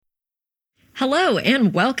Hello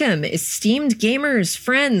and welcome, esteemed gamers,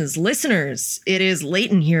 friends, listeners. It is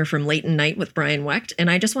Leighton here from Leighton Night with Brian Wecht,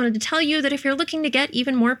 and I just wanted to tell you that if you're looking to get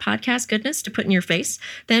even more podcast goodness to put in your face,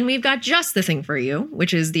 then we've got just the thing for you,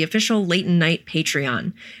 which is the official Leighton Night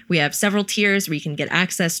Patreon. We have several tiers where you can get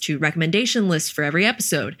access to recommendation lists for every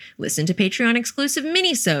episode, listen to Patreon-exclusive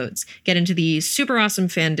mini-sodes, get into the super awesome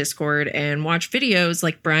fan Discord, and watch videos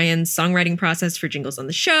like Brian's songwriting process for jingles on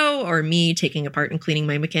the show, or me taking apart and cleaning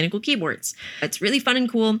my mechanical keyboards. It's really fun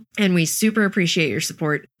and cool, and we super appreciate your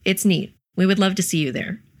support. It's neat. We would love to see you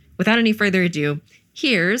there. Without any further ado,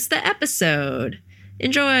 here's the episode.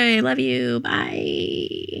 Enjoy. Love you.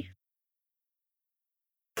 Bye.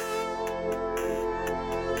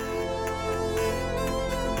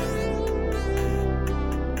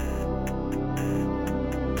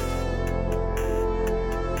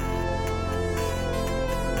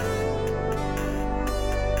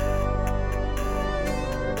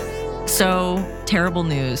 So, terrible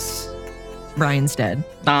news. Brian's dead.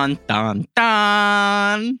 Dun, dun,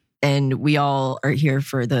 dun. And we all are here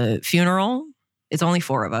for the funeral. It's only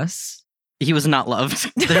 4 of us. He was not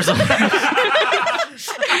loved. There's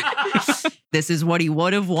This is what he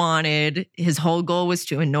would have wanted. His whole goal was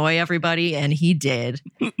to annoy everybody, and he did.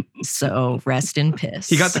 So rest in piss.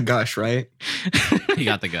 He got the gush, right? He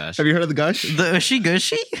got the gush. Have you heard of the gush? The Ushy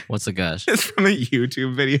Gushy? What's the gush? It's from a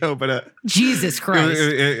YouTube video, but Jesus Christ.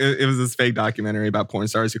 it was this fake documentary about porn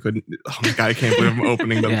stars who couldn't. Oh my God, I can't believe I'm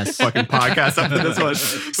opening the Yes. fucking podcast after this one. But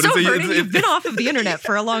So Vernon, you've been off of the internet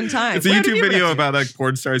for a long time. It's a What have YouTube you been video up to? about like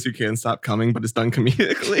porn stars who can't stop coming, but it's done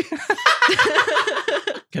comedically.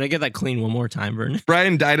 Can I get that clean one more time, Vernon?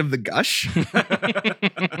 Brian died of the gush.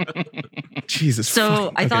 Jesus. So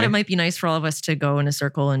fuck. I thought Okay. it might be nice for all of us to go in a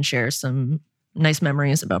circle and share some nice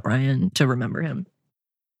memories about Brian to remember him.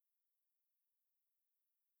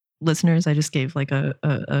 Listeners, I just gave like a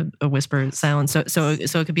whisper silence. So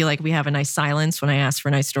it could be like we have a nice silence when I ask for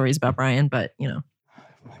nice stories about Brian, but you know.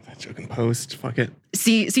 Like that joke in post. Fuck it.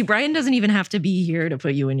 See, Brian doesn't even have to be here to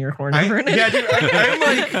put you in your corner, Vernon. Yeah, dude. I'm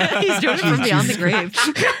like, He's doing it from beyond the grave.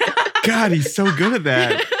 God, he's so good at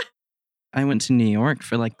that. I went to New York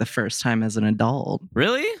for like the first time as an adult.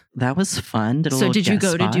 Really? That was fun. So did you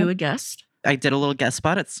go guest to do spot. a guest? I did a little guest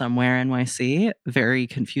spot at Somewhere NYC. Very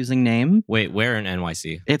confusing name. Wait, where in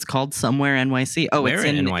NYC? It's called Somewhere NYC. Oh, Where it's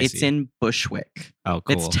in in NYC? It's in Bushwick. Oh,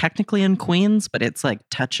 cool. It's technically in Queens, but it's like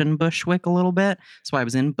touching Bushwick a little bit. So I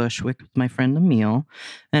was in Bushwick with my friend Emil,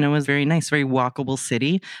 and it was very nice, very walkable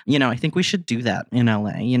city. You know, I think we should do that in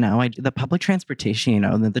LA. You know, the public transportation, you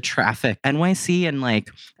know, the traffic. NYC and like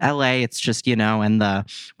LA, it's just, you know, and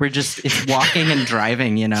it's walking and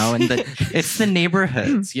driving, you know, and it's the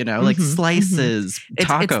neighborhoods, you know, like Mhm, slices,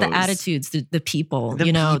 tacos. It's the attitudes, the people. The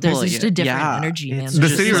you know, people, there's just a different yeah. energy, man. It's The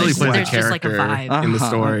There's city just really like- plays a there's just like a character. vibe. In the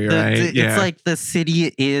story, right? It's Yeah. like the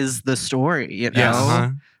city is the story, you know? Yeah. Uh-huh.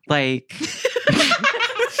 Like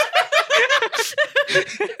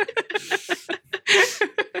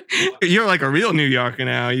You're like a real New Yorker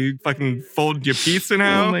now. You fucking fold your pizza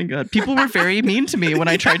now. oh my God. People were very mean to me when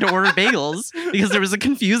I tried to order bagels because there was a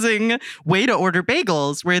confusing way to order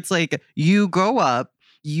bagels where it's like you go up,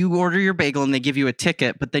 you order your bagel and they give you a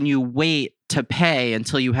ticket, but then you wait to pay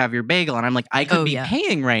until you have your bagel. And I'm like, I could be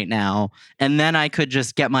paying right now and then I could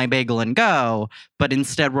just get my bagel and go. But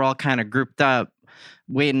instead we're all kind of grouped up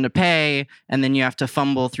waiting to pay, and then you have to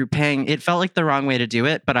fumble through paying. It felt like the wrong way to do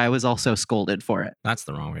it, but I was also scolded for it. That's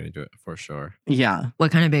the wrong way to do it, for sure. Yeah.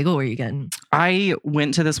 What kind of bagel were you getting? I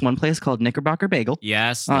went to this one place called Knickerbocker Bagel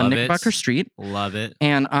Yes, on love Knickerbocker it. Street. Love it.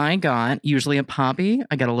 And I got usually a poppy.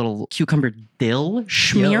 I got a little cucumber dill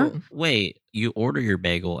schmear. Yo. Wait, you order your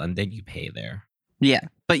bagel and then you pay there. Yeah.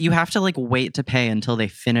 But you have to like wait to pay until they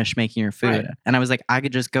finish making your food. Right. And I was like, I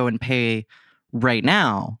could just go and pay right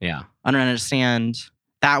now. Yeah. I don't understand.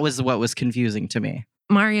 That was what was confusing to me.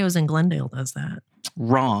 Mario's in Glendale does that.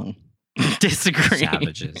 Wrong. Disagree.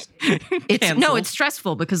 Savages. Canceled. It's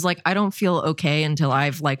stressful because like I don't feel okay until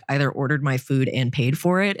I've like either ordered my food and paid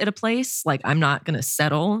for it at a place. Like I'm not gonna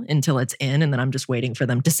settle until it's in, and then I'm just waiting for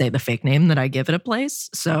them to say the fake name that I give at a place.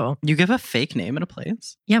 So You give a fake name at a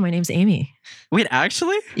place? yeah, my name's Amy. Wait,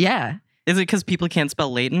 actually? Yeah. Is it because people can't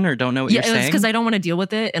spell Leighton or don't know what Yeah, you're it's saying? because I don't want to deal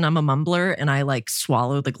with it, and I'm a mumbler, and I like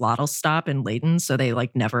swallow the glottal stop in Leighton, so they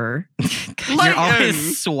like never. You're Leighton!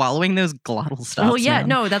 always swallowing those glottal stops. Well, yeah, man.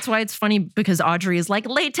 no, that's why it's funny because Audrey is like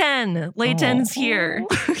Leighton, Leighton's here,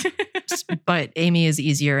 but Amy is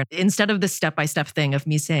easier. Instead of the step-by-step thing of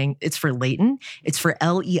me saying it's for Leighton, it's for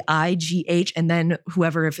Leigh, and then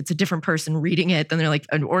whoever, if it's a different person reading it, then they're like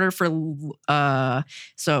an order for.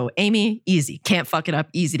 So Amy, easy, can't fuck it up,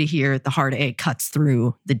 easy to hear. The hard A cuts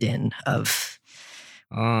through the din of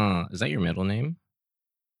Is that your middle name?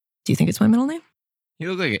 Do you think it's my middle name?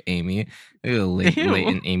 You look like Amy. You look Ew. late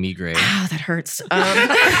in Amy Gray. Ah, that hurts.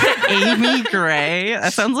 Amy Gray.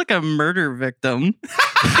 That sounds like a murder victim.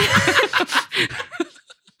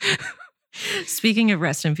 Speaking of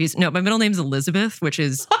rest in peace, no, my middle name's Elizabeth, which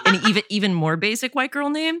is an even more basic white girl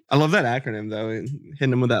name. I love that acronym though.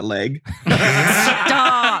 Hitting him with that leg.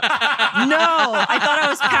 Stop. No, I thought I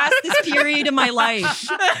was past this period of my life.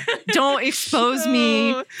 Don't expose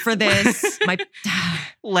me for this. My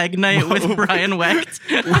Leg night with Brian Wecht.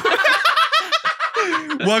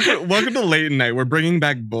 Welcome to Late Night. We're bringing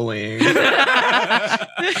back bullying.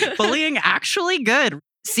 Bullying actually good.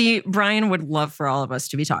 See, Brian would love for all of us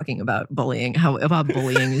to be talking about bullying. How about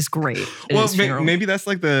bullying is great. at Well, his funeral. maybe that's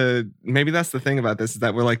the thing about this is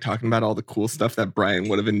that we're like talking about all the cool stuff that Brian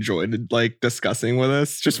would have enjoyed like discussing with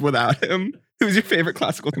us just without him. Who's your favorite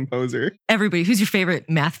classical composer? Everybody, who's your favorite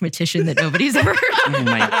mathematician that nobody's ever heard of? Oh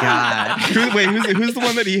my God. Who's the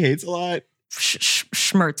one that he hates a lot?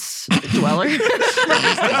 Schmerz Dweller.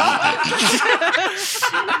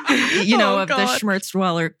 You know, Oh, of the God. Schmerz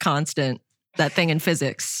Dweller constant, that thing in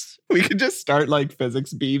physics. We could just start like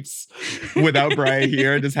physics beefs without Brian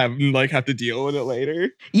here and just have him like have to deal with it later.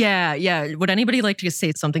 Yeah. Would anybody like to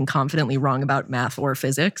say something confidently wrong about math or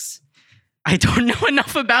physics? I don't know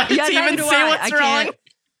enough about it Yeah, to even neither do say I. what's I wrong.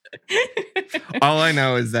 can't- All I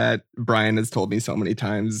know is that Brian has told me so many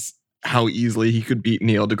times how easily he could beat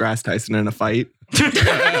Neil deGrasse Tyson in a fight.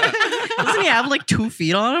 Doesn't he have like 2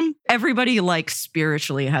 feet on him? Everybody like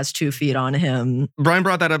spiritually has 2 feet on him. Brian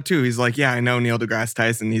brought that up too. He's like, yeah, I know Neil deGrasse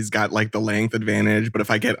Tyson. He's got like the length advantage, but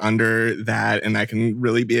if I get under that and I can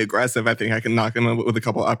really be aggressive, I think I can knock him with a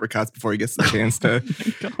couple uppercuts before he gets the chance to.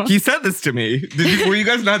 He said this to me. Were you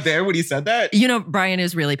guys not there when he said that? You know, Brian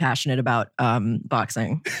is really passionate about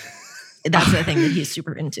boxing. That's the thing that he's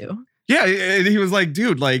super into. Yeah, and he was like,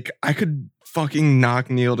 dude, like I could fucking knock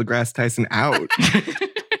Neil deGrasse Tyson out.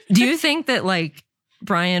 Do you think that like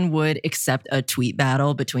Brian would accept a tweet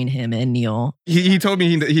battle between him and Neil? He told me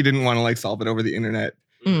he didn't want to like solve it over the internet.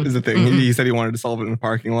 Is the thing. Mm-mm. He said he wanted to solve it in the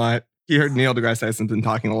parking lot. He heard Neil deGrasse Tyson's been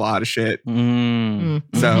talking a lot of shit. Mm.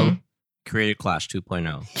 Mm. So Mhm. Creative Clash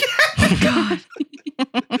 2.0. God.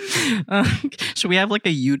 Should we have like a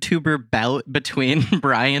YouTuber bout between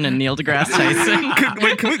Brian and Neil deGrasse Tyson?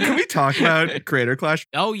 can we talk about Creator Clash?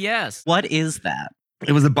 Oh, yes. What is that?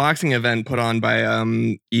 It was a boxing event put on by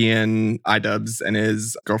Ian Idubbbs and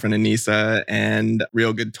his girlfriend Anissa and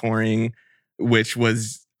Real Good Touring, which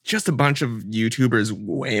was just a bunch of YouTubers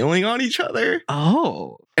wailing on each other.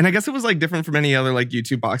 Oh. And I guess it was like different from any other like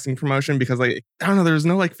YouTube boxing promotion because like, I don't know, there was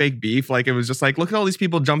no like fake beef. Like it was just like, look at all these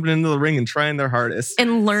people jumping into the ring and trying their hardest.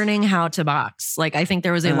 And learning how to box. Like I think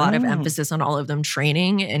there was a lot of Oh. emphasis on all of them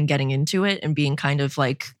training and getting into it and being kind of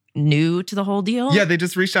like new to the whole deal. Yeah, they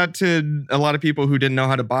just reached out to a lot of people who didn't know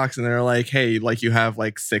how to box and they're like, hey, like you have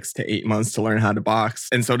like 6 to 8 months to learn how to box.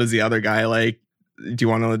 And so does the other guy. Like, do you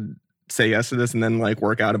want to say yes to this and then like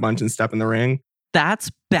work out a bunch and step in the ring?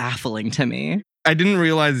 That's baffling to me. I didn't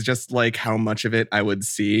realize just like how much of it I would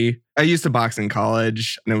see. I used to box in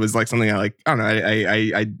college and it was like something I don't know,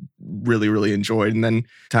 I really, really enjoyed. And then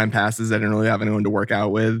time passes, I didn't really have anyone to work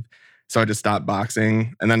out with. So I just stopped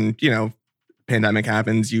boxing. And then, you know, pandemic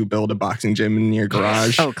happens, you build a boxing gym in your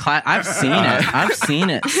garage. Oh, I've seen it. I've seen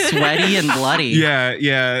it. Sweaty and bloody.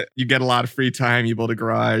 Yeah. You get a lot of free time. You build a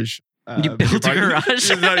garage. You build a garage?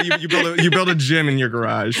 No, you build a gym in your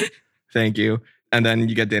garage. Thank you. And then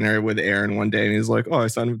you get dinner with Aaron one day and he's like, oh, I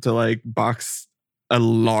signed up to like box a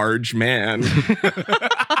large man.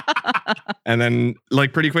 And then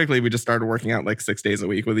like pretty quickly we just started working out like 6 days a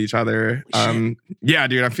week with each other. Yeah,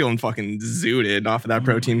 dude, I'm feeling fucking zooted off of that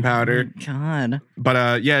protein powder. God.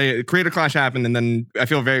 But yeah, Creator Clash happened and then I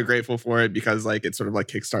feel very grateful for it because like it sort of like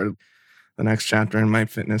kickstarted the next chapter in my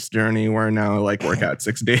fitness journey where I now like work out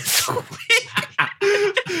 6 days a week.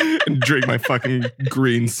 And drink my fucking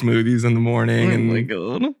green smoothies in the morning Oh my and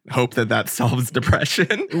God. hope that solves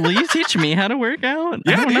depression. Will you teach me how to work out?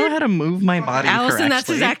 Yeah, I don't know dude. how to move my body Allison, that's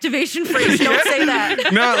his correctly. activation phrase. Don't say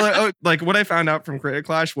that. No, like what I found out from Creator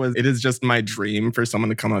Clash was it is just my dream for someone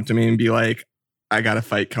to come up to me and be like, I got a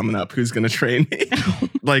fight coming up. Who's going to train me?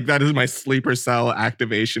 Like that is my sleeper cell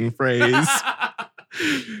activation phrase.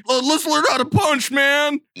 Let's learn how to punch,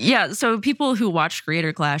 man. Yeah, so people who watch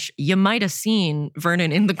Creator Clash, you might have seen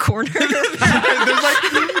Vernon in the corner.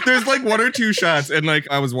 there's like 1 or 2 shots, and like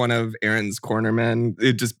I was one of Aaron's cornermen.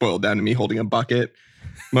 It just boiled down to me holding a bucket,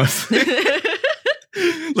 mostly.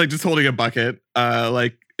 Like just holding a bucket,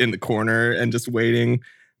 like in the corner and just waiting.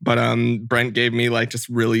 But Brent gave me like just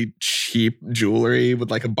really cheap jewelry with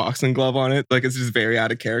like a boxing glove on it. Like it's just very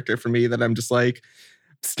out of character for me that I'm just like,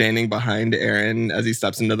 standing behind Aaron as he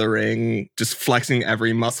steps into the ring, just flexing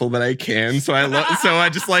every muscle that I can. So I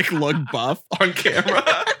just like look buff on camera.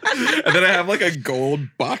 And then I have like a gold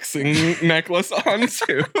boxing necklace on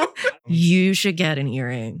too. You should get an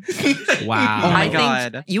earring. Wow. Oh my I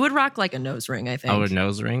God. think you would rock like a nose ring, I think. Oh, a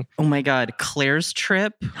nose ring? Oh my God, Claire's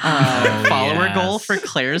trip. Oh, Follower yes. goal for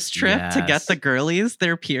Claire's trip to get Yes. the girlies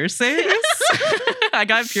their piercings. I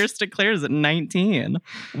got pierced at Claire's at 19.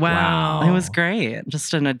 Wow. It was great.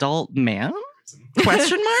 Just an adult man?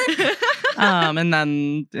 Question mark? And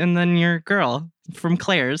then your girl from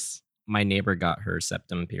Claire's. My neighbor got her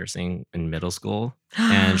septum piercing in middle school,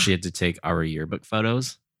 and she had to take our yearbook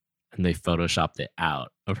photos, and they photoshopped it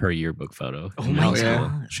out of her yearbook photo. Oh in my middle school.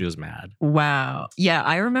 God. She was mad. Wow. Yeah,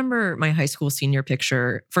 I remember my high school senior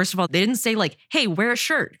picture. First of all, they didn't say like, hey, wear a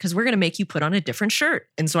shirt because we're going to make you put on a different shirt.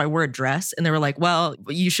 And so I wore a dress and they were like, well,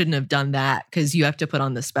 you shouldn't have done that because you have to put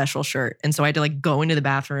on the special shirt. And so I had to like go into the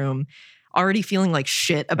bathroom already feeling like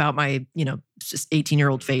shit about my, just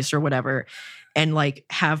 18-year-old face or whatever. And like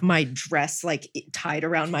have my dress like tied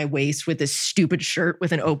around my waist with this stupid shirt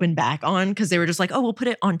with an open back on because they were just like, oh, we'll put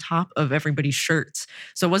it on top of everybody's shirts.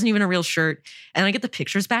 So it wasn't even a real shirt. And I get the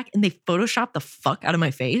pictures back and they Photoshopped the fuck out of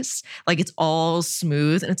my face. Like it's all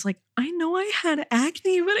smooth. And it's like, I know I had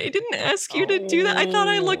acne, but I didn't ask you to do that. I thought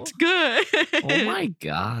I looked good. Oh my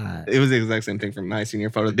God. It was the exact same thing from my senior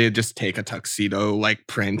photo. They'd just take a tuxedo like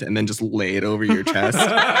print and then just lay it over your chest.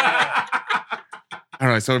 I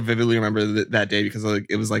don't know. I sort of vividly remember that day because like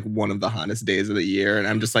it was like one of the hottest days of the year, and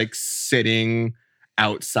I'm just like sitting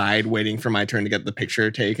outside waiting for my turn to get the picture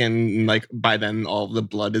taken. And like by then, all the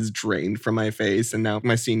blood is drained from my face, and now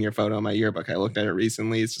my senior photo in my yearbook, I looked at it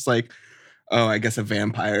recently. It's just like, oh, I guess a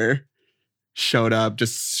vampire showed up,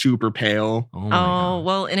 just super pale. Oh my Oh, God.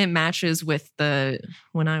 well, and it matches with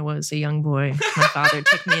when I was a young boy, my father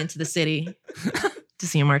took me into the city to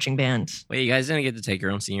see a marching band. Wait, you guys didn't get to take your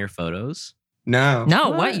own senior photos? No. No,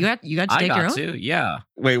 What? what? You got to I take your got own? to, yeah.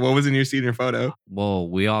 Wait, what was in your senior photo? Well,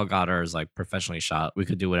 we all got ours like professionally shot. We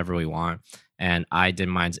could do whatever we want. And I did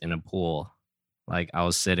mine's in a pool. Like I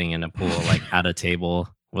was sitting in a pool, like at a table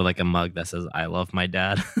with like a mug that says, I love my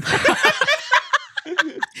dad. Do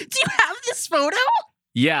you have this photo?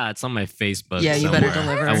 Yeah, it's on my Facebook. Yeah, you better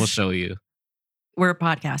somewhere. deliver. I will show you. We're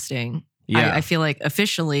podcasting. Yeah. I feel like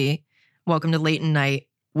officially, welcome to Late Night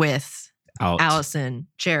with Out. Allison,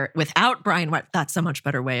 Jarrett, without Brian Wecht. That's a much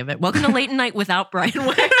better way of it. Welcome to Late Night without Brian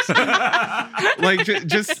Wecht. Like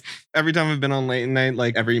just every time I've been on late night,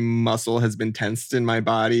 like every muscle has been tensed in my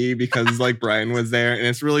body because like Brian was there, and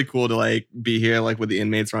it's really cool to like be here like with the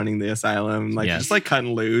inmates running the asylum, like Yes. just like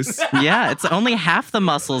cutting loose. Yeah, it's only half the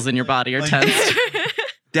muscles in your body are Like- tensed.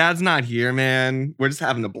 Dad's not here, man. We're just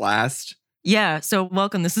having a blast. Yeah, so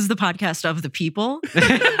welcome. This is the podcast of the people.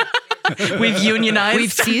 We've unionized.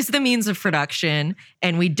 We've seized the means of production,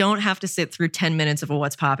 and we don't have to sit through 10 minutes of a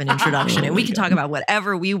What's Poppin' introduction. And we can talk about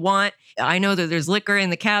whatever we want. I know that there's liquor in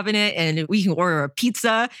the cabinet, and we can order a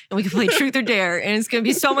pizza, and we can play Truth or Dare, and it's going to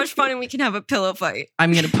be so much fun, and we can have a pillow fight.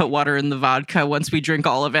 I'm going to put water in the vodka once we drink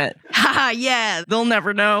all of it. Ha, yeah. They'll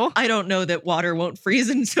never know. I don't know that water won't freeze,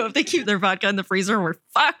 and so if they keep their vodka in the freezer, we're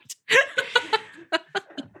fucked.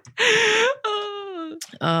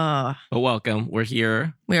 But welcome. We're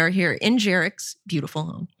here. We are here in Jarek's beautiful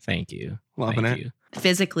home, Thank you. Loving Thank it. you.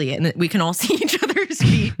 physically, and we can all see each other's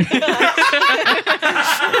feet.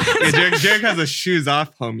 Yeah, Jarek has a shoes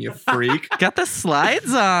off home, you freak. Got the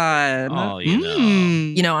slides on. Oh, you know.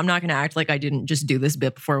 You know, I'm not going to act like I didn't just do this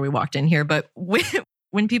bit before we walked in here, but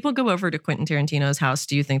when people go over to Quentin Tarantino's house,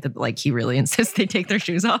 do you think that like he really insists they take their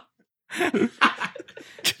shoes off? I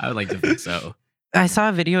would like to think so. I saw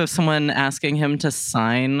a video of someone asking him to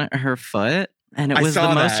sign her foot. And it I was the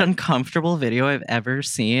saw most that. uncomfortable video I've ever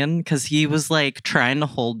seen because he was like trying to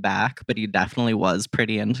hold back, but he definitely was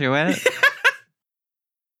pretty into it.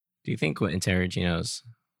 Do you think Quentin Tarantino's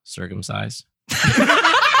circumcised?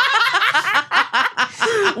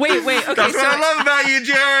 Wait, okay. That's what I love about you,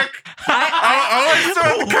 Jarek. I always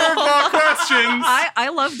start the curveball questions. I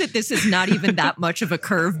love that this is not even that much of a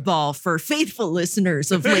curveball for faithful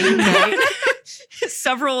listeners of Late Night.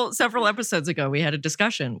 Several episodes ago, we had a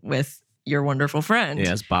discussion with your wonderful friend.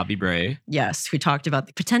 Yes, Bobby Bray. Yes, who talked about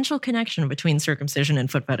the potential connection between circumcision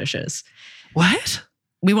and foot fetishes. What?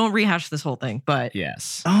 We won't rehash this whole thing, but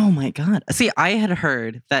Yes. Oh my God. See, I had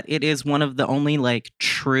heard that it is one of the only like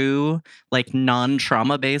true, like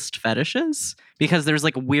non-trauma based fetishes because there's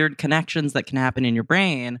like weird connections that can happen in your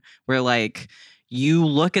brain where like you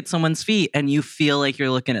look at someone's feet and you feel like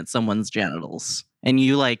you're looking at someone's genitals. And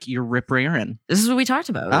you're rip-rearing. This is what we talked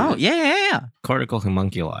about. Oh, yeah. Cortical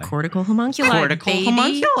homunculi. Cortical homunculi. Cortical baby.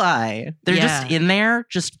 homunculi. They're Yeah. just in there,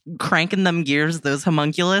 just cranking them gears, those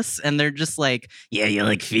homunculus, and they're just like, yeah, you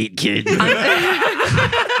like feet, kid.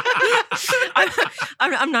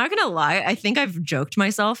 I'm not gonna lie. I think I've joked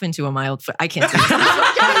myself into a mild. I can't do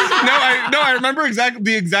I remember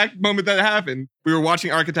the exact moment that happened. We were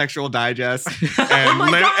watching Architectural Digest, and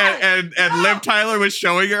Liv Tyler was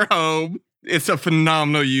showing her home. It's a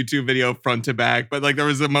phenomenal YouTube video front to back, but like there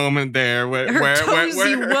was a moment there where Her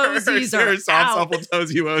toesy woesies are her soft out. supple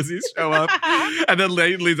toesy woesies show up, and then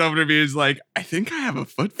Leighton leans over to me and is like, "I think I have a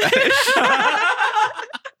foot fetish."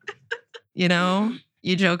 You know,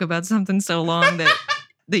 you joke about something so long that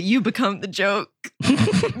you become the joke.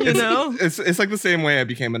 It's like the same way I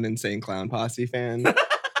became an Insane Clown Posse fan.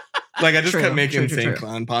 Like I just kept making Insane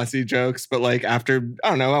Clown Posse jokes, but like after I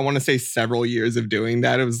don't know, I want to say several years of doing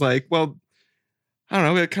that, it was like, well, I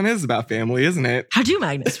don't know, it kind of is about family, isn't it? How do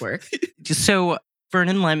magnets work? So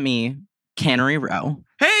Vernon lent me Cannery Row.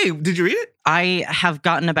 Hey, did you read it? I have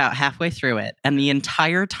gotten about halfway through it, and the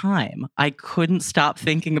entire time I couldn't stop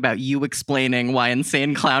thinking about you explaining why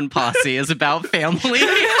Insane Clown Posse is about family,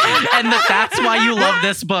 and that's why you love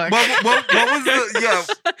this book. What was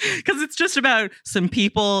the Because it's just about some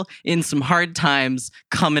people in some hard times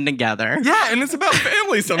coming together. Yeah, and it's about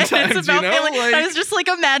family sometimes. It's about family. Like, I was just like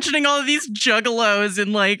imagining all of these juggalos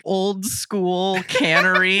in like old school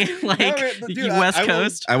cannery, West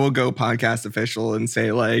Coast. I will go podcast official and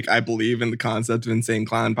say like I believe in the concept of Insane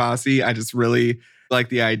Clown Posse. I just really like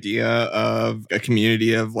the idea of a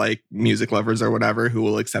community of like music lovers or whatever who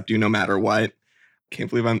will accept you no matter what. Can't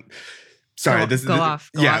believe I'm sorry. Go off,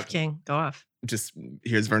 King. Go off. Just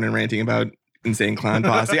here's Vernon ranting about Insane Clown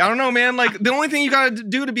Posse. I don't know, man. Like the only thing you gotta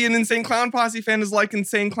do to be an Insane Clown Posse fan is like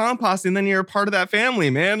Insane Clown Posse, and then you're a part of that family,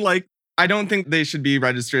 man. Like I don't think they should be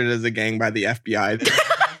registered as a gang by the FBI.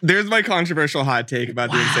 There's my controversial hot take about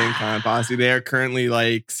the Insane Clown Posse. They are currently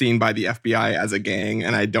like seen by the FBI as a gang,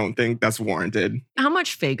 and I don't think that's warranted. How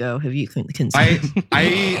much Faygo have you consumed?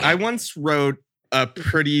 I once wrote a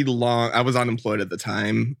pretty long. I was unemployed at the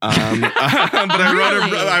time, but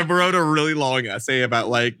I wrote a really long essay about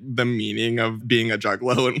like the meaning of being a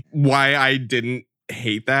juggalo and why I didn't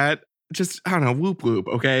hate that. Just I don't know, whoop whoop.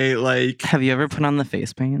 Okay, like have you ever put on the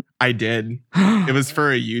face paint? I did. It was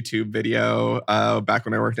for a YouTube video back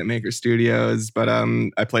when I worked at Maker Studios, but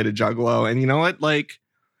I played a juggalo, and you know what? Like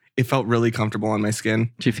it felt really comfortable on my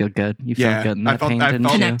skin. Did you feel good? You felt good in that paint,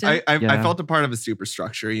 didn't you? I felt a part of a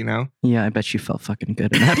superstructure, you know? Yeah, I bet you felt fucking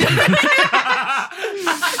good in that paint.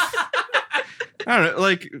 I don't know,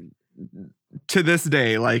 like to this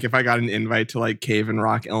day, like if I got an invite to like Cave and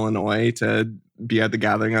Rock, Illinois to be at the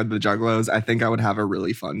gathering of the Juggalos, I think I would have a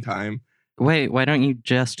really fun time. Wait, why don't you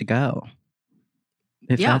just go?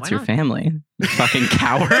 If that's your not? family. You fucking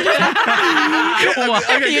coward.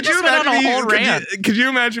 Okay, you just went on a whole rant. Could you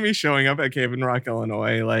imagine me showing up at Cave and Rock,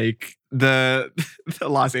 Illinois, like the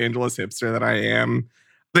Los Angeles hipster that I am?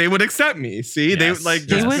 They would accept me. See, Yes. they would like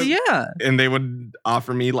They would, yeah. and they would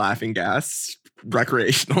offer me laughing gas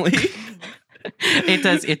recreationally.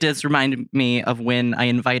 It does remind me of when I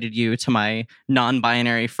invited you to my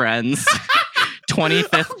non-binary friend's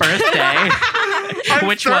 25th birthday.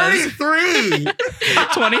 Which was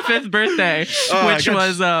 25th birthday, Oh, which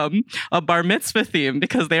was a bar mitzvah theme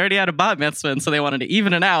because they already had a bat mitzvah, and so they wanted to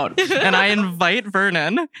even it out. And I invite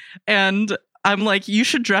Vernon, and I'm like, you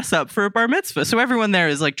should dress up for a bar mitzvah. So everyone there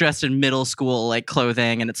is like dressed in middle school like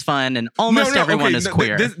clothing, and it's fun, and almost everyone is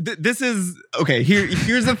queer. This is okay.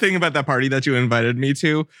 Here's the thing about that party that you invited me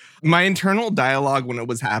to. My internal dialogue when it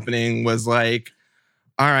was happening was like,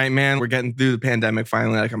 all right, man, we're getting through the pandemic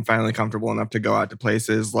finally. Like, I'm finally comfortable enough to go out to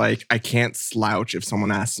places. Like, I can't slouch if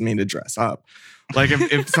someone asks me to dress up. Like,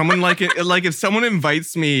 if someone if someone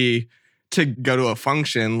invites me to go to a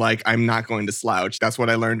function, like, I'm not going to slouch. That's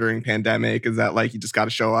what I learned during pandemic. Is that like you just got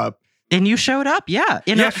to show up. And you showed up,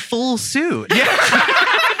 in a full suit. Yeah.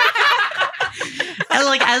 And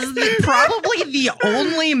like as probably the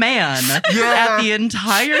only man at the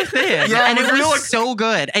entire thing. Yeah, and it was like, so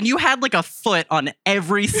good. And you had like a foot on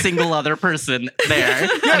every single other person there.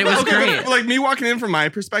 Yeah, and it was great. Like me walking in from my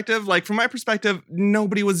perspective,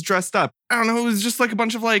 nobody was dressed up. I don't know. It was just like a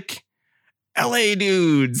bunch of like LA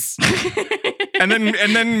dudes. And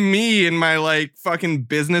then me in my like fucking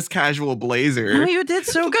business casual blazer. Oh, you did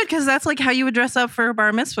so good because that's like how you would dress up for a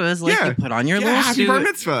bar mitzvah. Is like you put on your little happy suit, bar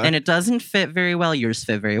mitzvah. and it doesn't fit very well. Yours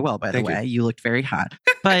fit very well, by the way. You looked very hot,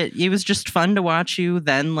 but it was just fun to watch you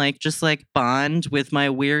then just bond with my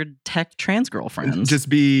weird tech trans girlfriends. Just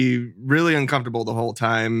be really uncomfortable the whole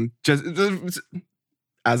time. Just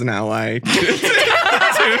as an ally, because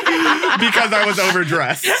I was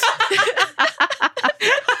overdressed.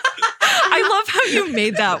 I love how you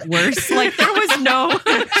made that worse. Like there was no,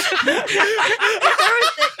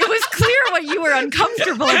 it was clear what you were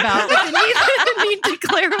uncomfortable about. But the need to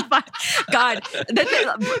clarify. God,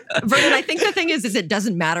 Vernon, I think the thing is it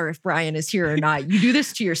doesn't matter if Brian is here or not. You do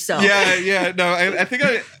this to yourself. Yeah. No, I think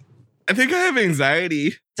I have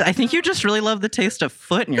anxiety. I think you just really love the taste of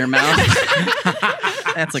foot in your mouth.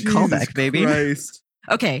 That's a callback, baby. Christ.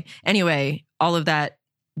 Okay. Anyway, all of that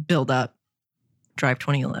build up. Drive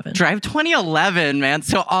 2011. Drive 2011, man.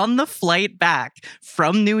 So on the flight back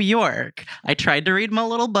from New York, I tried to read my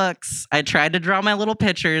little books. I tried to draw my little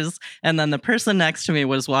pictures. And then the person next to me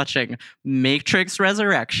was watching Matrix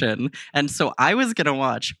Resurrection. And so I was going to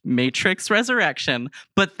watch Matrix Resurrection.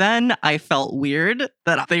 But then I felt weird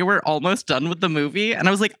that they were almost done with the movie. And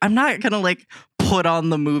I was like, I'm not going to put on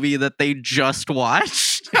the movie that they just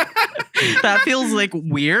watched. That feels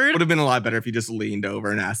weird. Would have been a lot better if you just leaned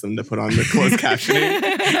over and asked them to put on the closed captioning.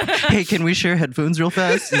 Hey, can we share headphones real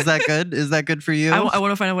fast? Is that good? Is that good for you? I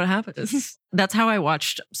want to find out what happens. That's how I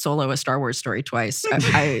watched Solo, A Star Wars Story twice.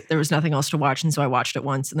 There was nothing else to watch, and so I watched it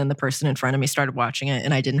once, and then the person in front of me started watching it,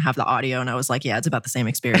 and I didn't have the audio, and I was like, yeah, it's about the same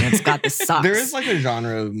experience. God, this sucks. There is a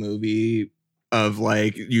genre of movie of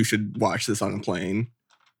you should watch this on a plane.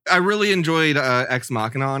 I really enjoyed Ex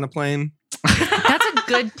Machina on a plane. That's a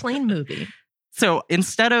good plane movie. So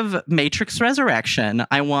instead of Matrix Resurrection,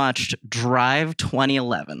 I watched Drive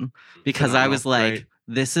 2011 because I was like, right.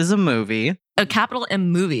 This is a movie. A capital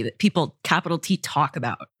M movie that people, capital T, talk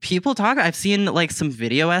about. People talk. I've seen some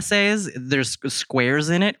video essays. There's squares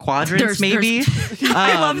in it, quadrants maybe.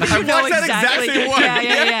 I love that you I've know watched that exact same one.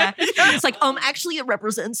 Yeah. It's actually it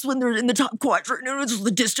represents when they're in the top quadrant and it's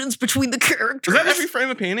the distance between the characters. Is that Every Frame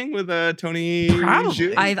of Painting with Tony? Probably.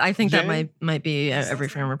 Zhu? I think that Jay? might be Every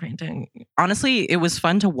Frame of Painting. Honestly, it was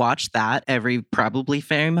fun to watch that every probably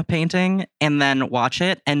frame of painting and then watch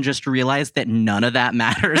it and just realize that none of that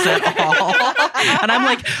matters at all. And I'm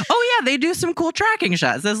like, oh yeah, they do some cool tracking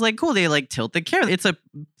shots. That's cool. They tilt the camera. It's a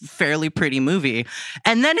fairly pretty movie.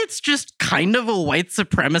 And then it's just kind of a white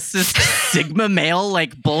supremacist Sigma male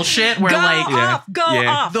bullshit where Go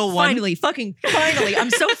off. The one- Finally. I'm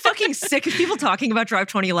so fucking sick of people talking about Drive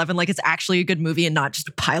 2011 like it's actually a good movie and not just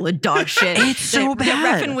a pile of dog shit. It's so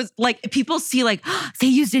bad. Refn was people see they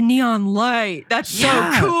used a neon light. That's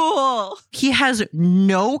so cool. He has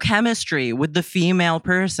no chemistry with the female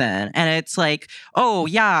person. And it's oh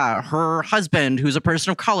yeah, her husband who's a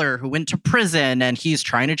person of color who went to prison and he's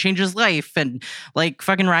trying to change his life. And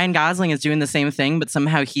fucking Ryan Gosling is doing the same thing, but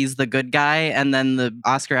somehow he's the good guy. And then the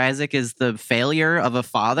Oscar Isaac is the failure of a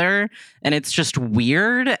father. And it's just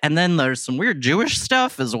weird. And then there's some weird Jewish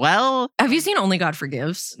stuff as well. Have you seen Only God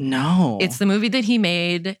Forgives? No. It's the movie that he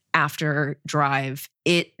made after Drive.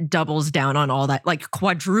 It doubles down on all that,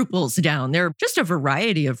 quadruples down. There are just a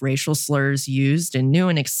variety of racial slurs used in new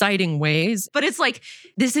and exciting ways. But it's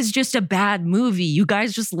this is just a bad movie. You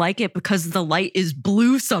guys just like it because the light is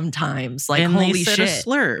blue sometimes. And holy they said shit. a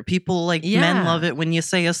slur. People men love it when you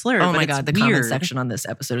say a slur. Oh but my it's God, the weird. comment section on this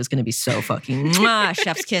episode is going to be so fucking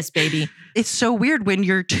chef's kiss, baby. It's so weird when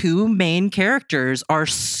your two main characters are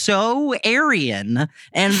so Aryan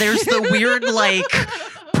and there's the weird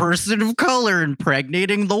person of color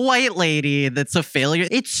impregnating the white lady that's a failure.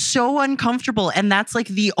 It's so uncomfortable. And that's like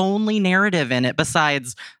the only narrative in it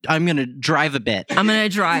besides I'm going to drive a bit. I'm going to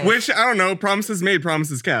drive. Which, I don't know, promises made,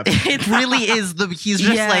 promises kept. It really is. He's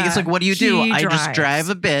just like, it's like, what do you do? he I just drives. drive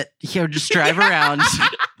a bit. He'll just drive around.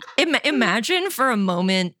 Imagine for a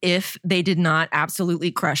moment if they did not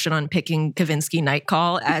absolutely crush it on picking Kavinsky Night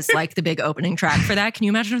Call as like the big opening track for that. Can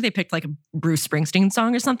you imagine if they picked like a Bruce Springsteen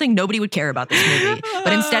song or something? Nobody would care about this movie.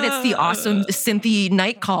 But instead it's the awesome synthy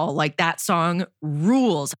Night Call. Like that song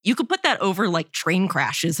rules. You could put that over like train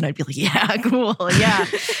crashes and I'd be like, yeah, cool. Yeah.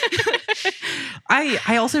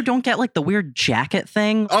 I also don't get like the weird jacket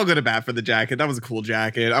thing. I'll go to bat for the jacket. That was a cool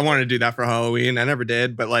jacket. I wanted to do that for Halloween. I never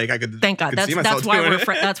did, but like I could. Thank God. Could see myself That's why doing we're it.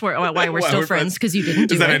 why we're Why still we're friends, because you didn't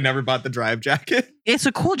do Is that I it. never bought the drive jacket. It's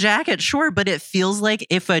a cool jacket, sure, but it feels like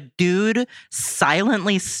if a dude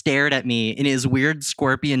silently stared at me in his weird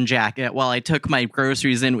scorpion jacket while I took my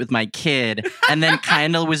groceries in with my kid and then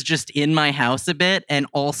kind of was just in my house a bit and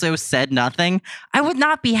also said nothing, I would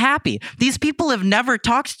not be happy. These people have never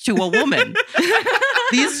talked to a woman.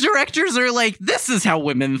 These directors are like, this is how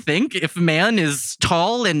women think. If a man is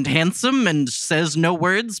tall and handsome and says no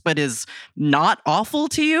words, but is not awful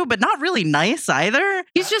to you, but not really nice either.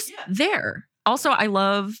 He's just there. Also, I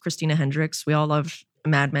love Christina Hendricks. We all love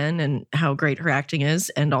Mad Men and how great her acting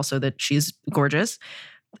is, and also that she's gorgeous.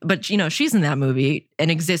 But, you know, she's in that movie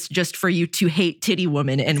and exists just for you to hate titty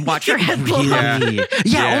woman and watch her head blow up. Really?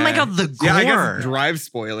 Yeah. Oh my God, the gore. Yeah, I guess Drive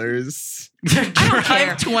spoilers. I don't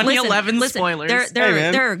care. 2011 listen, spoilers.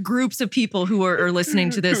 There are groups of people who are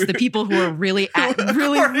listening to this. The people who are really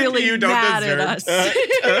really mad at us.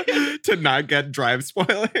 To not get Drive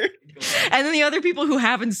spoilers. And then the other people who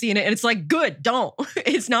haven't seen it, and it's like, good, don't.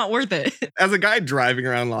 It's not worth it. As a guy driving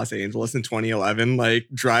around Los Angeles in 2011, like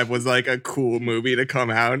Drive was like a cool movie to come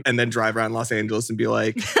out and then drive around Los Angeles and be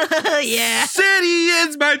like, yeah. City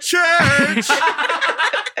is my church.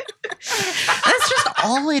 That's just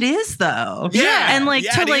all it is, though. Yeah. And like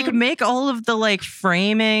to like dude. make all of the like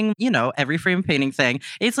framing, you know, every frame painting thing,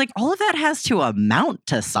 it's like all of that has to amount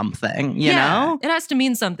to something, you know? It has to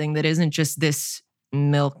mean something that isn't just this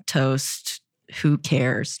milk toast. Who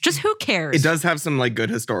cares? Just who cares? It does have some like good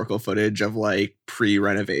historical footage of like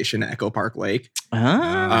pre-renovation Echo Park Lake.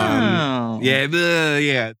 Oh.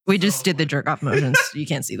 Yeah. We just did the jerk off motions. You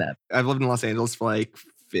can't see that. I've lived in Los Angeles for like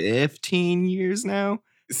 15 years now.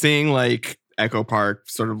 Seeing like Echo Park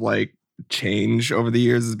sort of like change over the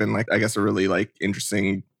years has been like, I guess, a really like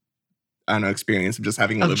interesting, I don't know, experience of just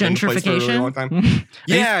having Of lived in the place for a really long time.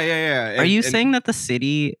 Yeah. Are you And- saying that the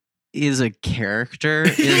city is a character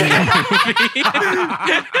in the movie?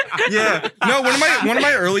 Yeah. No, one of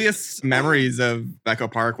my earliest memories of Echo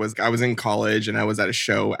Park was I was in college and I was at a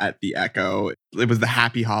show at the Echo. It was the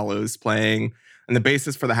Happy Hollows playing, and the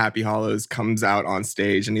bassist for the Happy Hollows comes out on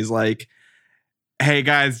stage and he's like, "Hey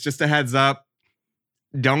guys, just a heads up,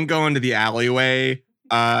 don't go into the alleyway,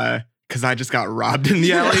 because I just got robbed in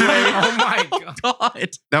the alleyway." Oh my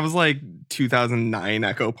God. That was like 2009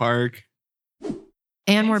 Echo Park.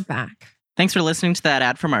 And we're back. Thanks for listening to that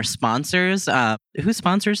ad from our sponsors. Who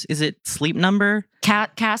sponsors? Is it Sleep Number?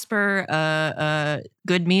 Casper,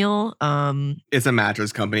 Good Meal. It's a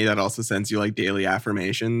mattress company that also sends you like daily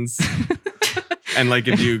affirmations and like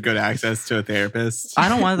gives you good access to a therapist. I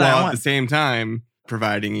don't want that. While at the same time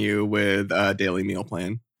providing you with a daily meal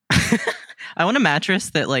plan. I want a mattress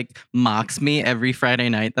that like mocks me every Friday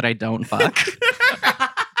night that I don't fuck.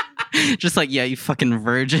 Just like, yeah, you fucking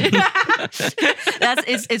virgin.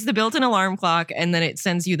 It's the built-in alarm clock, and then it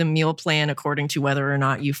sends you the meal plan according to whether or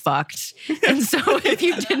not you fucked. And so if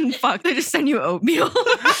you didn't fuck, they just send you oatmeal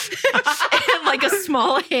and like a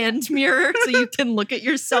small hand mirror so you can look at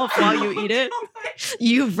yourself while you eat it.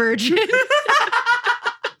 You virgin.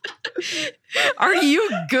 Are you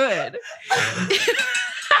good?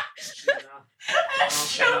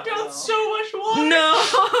 Choked out so much water.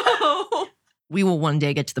 No. We will one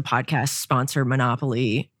day get to the podcast sponsor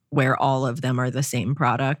Monopoly, where all of them are the same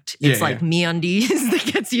product. It's Yeah, like MeUndies that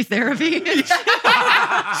gets you therapy.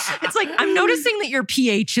 It's like, I'm noticing that your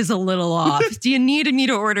pH is a little off. Do you need me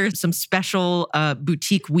to order some special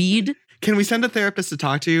boutique weed? Can we send a therapist to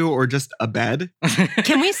talk to you or just a bed?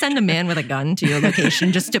 Can we send a man with a gun to your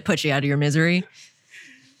location just to put you out of your misery?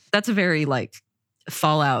 That's a very like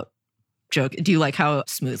Fallout joke. Do you like how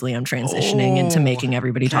smoothly I'm transitioning into making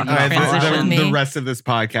everybody talk Can about you Fallout transition with me? The rest of this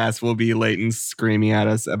podcast will be Leighton screaming at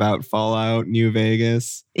us about Fallout New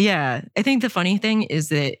Vegas. Yeah. I think the funny thing is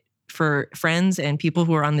that for friends and people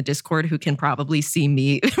who are on the Discord who can probably see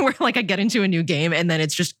me where like I get into a new game and then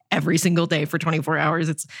it's just every single day for 24 hours.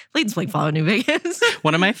 It's Leighton's playing Fallout New Vegas.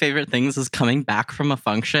 One of my favorite things is coming back from a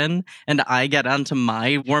function and I get onto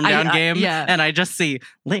my warm down game yeah. and I just see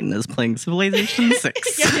Leighton is playing Civilization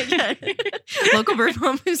 6. yeah. Local bird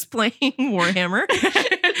mom is playing Warhammer.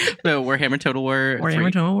 The Warhammer Total War. Warhammer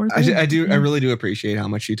 3. Total War. I really do appreciate how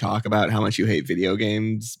much you talk about how much you hate video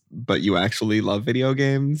games, but you actually love video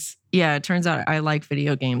games. Yeah, it turns out I like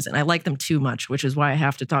video games and I like them too much, which is why I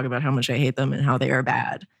have to talk about how much I hate them and how they are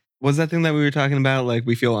bad. Was that thing that we were talking about? Like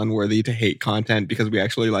we feel unworthy to hate content because we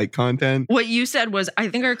actually like content. What you said was, I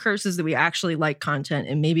think our curse is that we actually like content,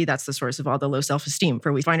 and maybe that's the source of all the low self-esteem,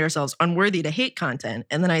 for we find ourselves unworthy to hate content.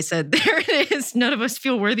 And then I said, there it is. None of us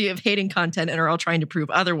feel worthy of hating content and are all trying to prove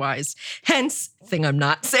otherwise. Hence, thing I'm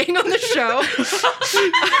not saying on the show.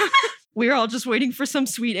 We're all just waiting for some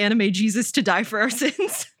sweet anime Jesus to die for our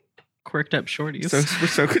sins. quirked up shorties. We're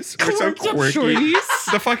so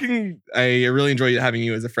quirky. I really enjoy having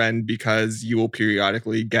you as a friend because you will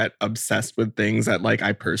periodically get obsessed with things that like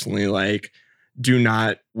I personally like do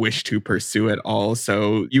not wish to pursue at all.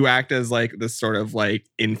 So you act as like this sort of like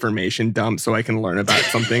information dump so I can learn about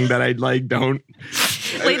something that I like don't.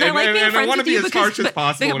 Like, I like being friends I want to with be you as harsh as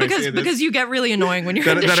possible when I say this. because you get really annoying when you're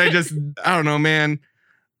that I don't know, man.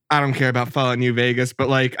 I don't care about Fallout New Vegas, but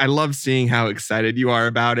like I love seeing how excited you are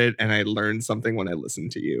about it, and I learned something when I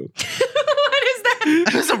listened to you. What is that?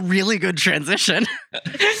 That was a really good transition.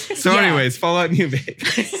 So, anyways, Fallout New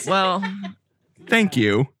Vegas. Well, Thank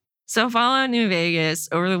you. so Fallout New Vegas,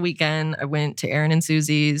 over the weekend, I went to Aaron and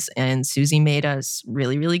Susie's, and Susie made us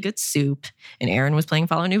really, really good soup. And Aaron was playing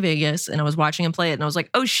Fallout New Vegas, and I was watching him play it, and I was like,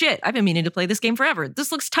 oh shit, I've been meaning to play this game forever.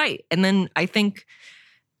 This looks tight. And then I think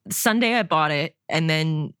Sunday I bought it, and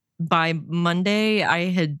then by Monday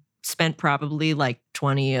I had spent probably like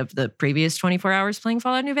 20 of the previous 24 hours playing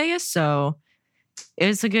Fallout New Vegas. So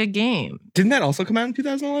it's a good game. Didn't that also come out in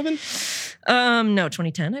 2011? No,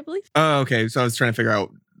 2010, I believe. Oh, okay. So I was trying to figure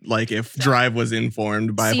out like if Drive was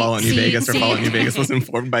informed by Fallout New Vegas or Fallout New Vegas was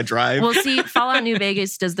informed by Drive. Well, see, Fallout New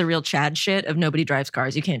Vegas does the real Chad shit of nobody drives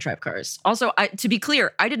cars. You can't drive cars. Also, to be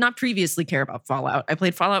clear, I did not previously care about Fallout. I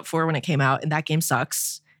played Fallout 4 when it came out, and that game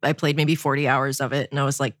sucks. I played maybe 40 hours of it, and I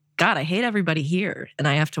was like, God, I hate everybody here. And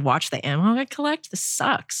I have to watch the ammo I collect. This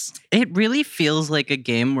sucks. It really feels like a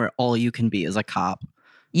game where all you can be is a cop.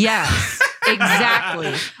 Yes,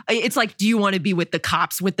 exactly. It's like, do you want to be with the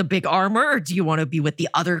cops with the big armor, or do you want to be with the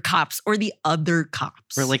other cops or the other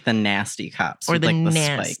cops? Or like the nasty cops. Or with, the like, the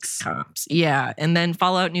nasty spikes. cops. Yeah. And then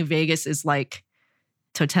Fallout New Vegas is like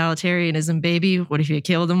totalitarianism, baby. What if you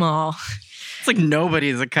killed them all? It's like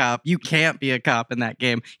nobody's a cop. You can't be a cop in that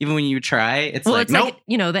game. Even when you try, it's Well, like, it's nope. like,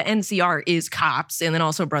 you know, the NCR is cops, and then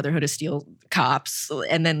also Brotherhood of Steel cops,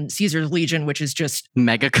 and then Caesar's Legion, which is just,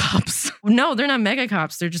 Mega cops. no, they're not mega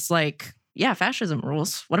cops. They're just like, yeah, fascism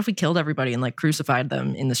rules. What if we killed everybody and like crucified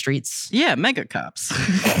them in the streets? Yeah, mega cops.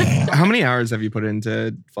 How many hours have you put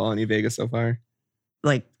into Fallout New Vegas so far?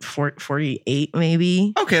 Like 48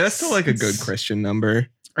 maybe. Okay, that's still like a good Christian number.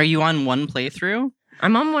 Are you on one playthrough?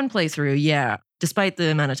 I'm on one playthrough, yeah. Despite the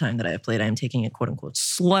amount of time that I have played, I am taking it quote unquote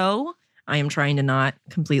slow. I am trying to not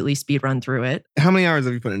completely speed run through it. How many hours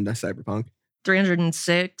have you put into Cyberpunk?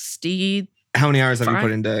 360. How many hours have you Five.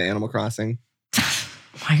 put into Animal Crossing?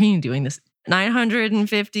 Why are you doing this?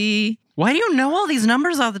 950. Why do you know all these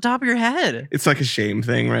numbers off the top of your head? It's like a shame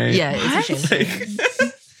thing, right? Yeah, it's a shame.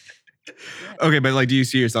 Like- Okay, but like, do you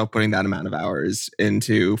see yourself putting that amount of hours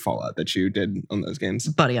into Fallout that you did on those games?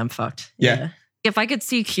 Buddy, I'm fucked. Yeah. If I could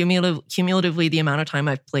see cumulatively the amount of time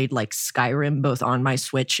I've played like Skyrim, both on my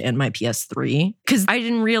Switch and my PS3, because I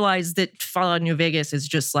didn't realize that Fallout New Vegas is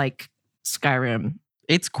just like Skyrim.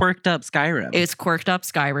 It's quirked up Skyrim. It's quirked up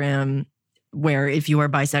Skyrim, where if you are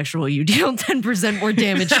bisexual, you deal 10% more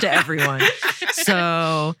damage to everyone.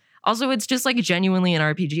 So also, it's just like genuinely an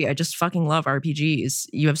RPG. I just fucking love RPGs.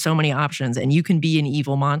 You have so many options, and you can be an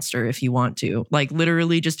evil monster if you want to. Like,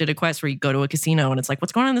 literally just did a quest where you go to a casino, and it's like,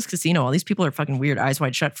 what's going on in this casino? All these people are fucking weird, eyes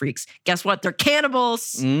wide shut freaks. Guess what? They're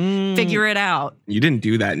cannibals. Figure it out. You didn't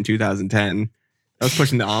do that in 2010. I was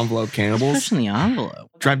pushing the envelope, cannibals. Pushing the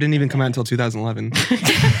envelope. Drive didn't even come out until 2011.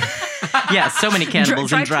 Yeah, so many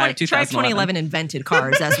cannibals in Drive 2011. 2011 invented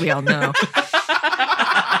cars, as we all know.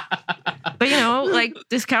 But, you know, like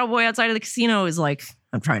this cowboy outside of the casino is like,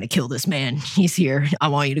 I'm trying to kill this man. He's here. I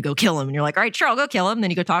want you to go kill him. And you're like, all right, sure, I'll go kill him. Then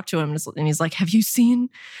you go talk to him. And he's like, have you seen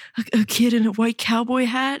a kid in a white cowboy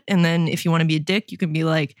hat? And then if you want to be a dick, you can be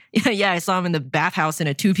like, yeah, I saw him in the bathhouse in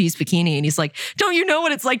a 2-piece bikini. And he's like, don't you know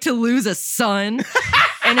what it's like to lose a son?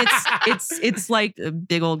 And it's like a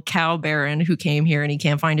big old cow baron who came here and he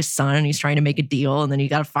can't find his son and he's trying to make a deal. And then you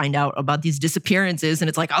got to find out about these disappearances. And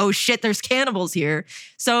it's like, oh shit, there's cannibals here.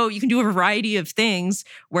 So you can do a variety of things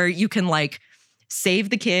where you can like save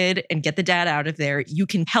the kid and get the dad out of there. You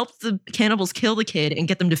can help the cannibals kill the kid and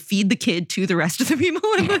get them to feed the kid to the rest of the people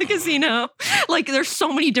in the casino. Like, there's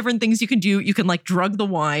so many different things you can do. You can like drug the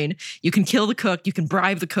wine. You can kill the cook. You can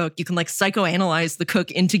bribe the cook. You can like psychoanalyze the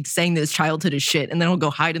cook into saying that his childhood is shit. And then he'll go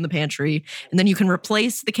hide in the pantry. And then you can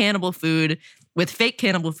replace the cannibal food with fake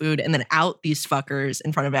cannibal food and then out these fuckers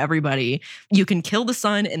in front of everybody. You can kill the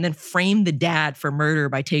son and then frame the dad for murder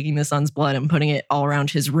by taking the son's blood and putting it all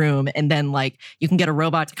around his room. And then like you can get a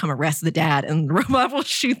robot to come arrest the dad and the robot will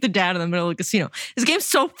shoot the dad in the middle of the casino. This game's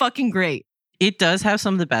so fucking great. It does have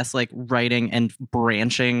some of the best like writing and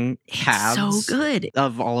branching paths So good.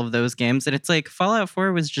 of all of those games. And it's like Fallout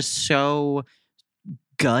 4 was just so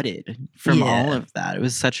gutted from Yeah. all of that. It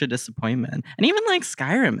was such a disappointment. And even like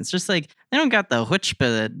Skyrim, it's just like they don't got the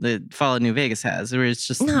chutzpah that Fallout New Vegas has. Where it's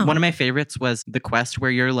just No. one of my favorites was the quest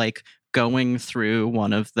where you're like going through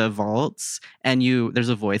one of the vaults and there's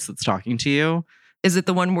a voice that's talking to you. Is it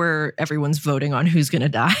the one where everyone's voting on who's gonna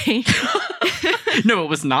die? No, it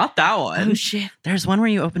was not that one. Oh shit. There's one where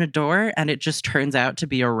you open a door and it just turns out to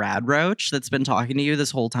be a rad roach that's been talking to you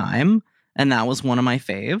this whole time. And that was one of my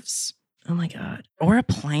faves. Oh my god. Or a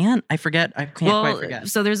plant. I forget. I can't quite forget.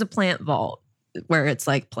 So there's a plant vault where it's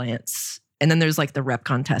like plants. And then there's like the rep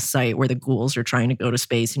contest site where the ghouls are trying to go to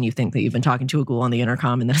space and you think that you've been talking to a ghoul on the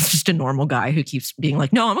intercom and then it's just a normal guy who keeps being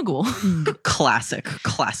like, no, I'm a ghoul. Classic.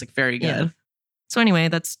 Very good. Yeah. So anyway,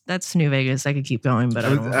 that's New Vegas. I could keep going, but I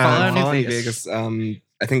don't know. Fallout New Fallout New Vegas. Vegas.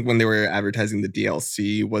 I think when they were advertising the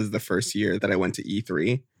DLC was the first year that I went to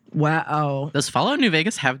E3. Wow. Does Fallout New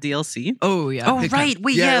Vegas have DLC? Oh yeah. Oh, big time. right.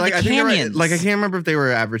 Wait, yeah, like the I think they were, canyons. like I can't remember if they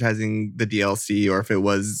were advertising the DLC or if it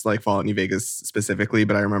was like Fallout New Vegas specifically,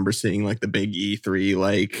 but I remember seeing like the big E3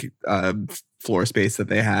 like floor space that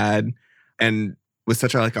they had, and was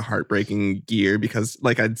such a heartbreaking year because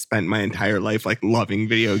like I'd spent my entire life like loving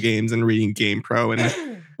video games and reading GamePro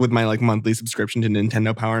and with my like monthly subscription to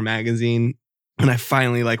Nintendo Power magazine, and I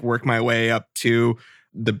finally like worked my way up to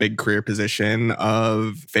the big career position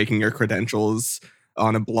of faking your credentials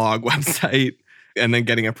on a blog website and then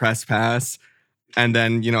getting a press pass. And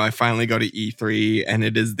then, I finally go to E3 and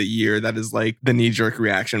it is the year that is like the knee-jerk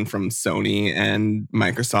reaction from Sony and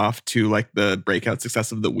Microsoft to like the breakout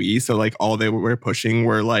success of the Wii. So like all they were pushing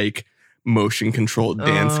were like motion controlled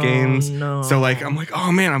dance games. No. So like, I'm like,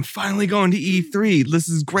 oh man, I'm finally going to E3. This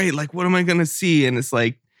is great. Like, what am I going to see? And it's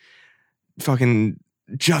like fucking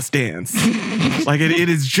Just Dance. Like it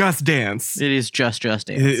is Just Dance. It is just Dance.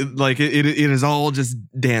 It is all just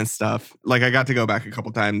dance stuff. Like I got to go back a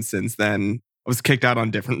couple times since then. I was kicked out on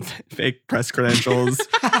different fake press credentials.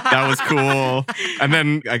 That was cool. And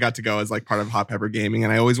then I got to go as like part of Hot Pepper Gaming,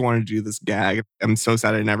 and I always wanted to do this gag. I'm so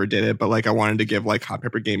sad I never did it, but like I wanted to give like Hot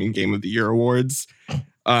Pepper Gaming Game of the Year awards.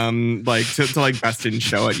 Like to like best in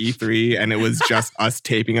show at E3, and it was just us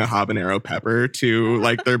taping a habanero pepper to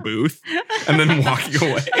like their booth and then walking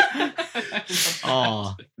away.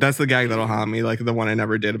 Oh, That's the gag that'll haunt me, like the one I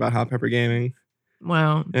never did about Hot Pepper Gaming.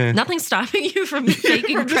 Wow. Eh. Nothing's stopping you from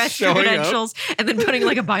faking From just press showing up. credentials and then putting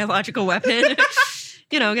like a biological weapon.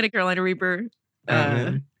 Get a Carolina Reaper.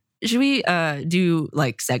 Man. Should we do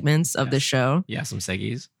like segments of this show? yeah, some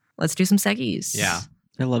seggies. Let's do some seggies. Yeah.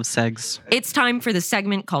 I love segs. It's time for the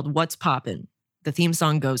segment called What's Poppin'. The theme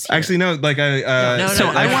song goes here. Actually, no. Like No, So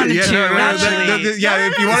I wanted yeah, to no, actually- yeah.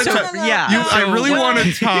 If you want to, I So really what- want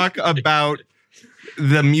to talk about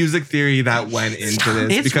the music theory that went into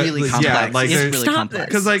this. It's because, really complex. Yeah, like it's there's- really Stop complex.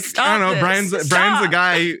 because like Stop I don't know, this. Brian's the Stop.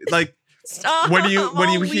 guy. Like Stop. when you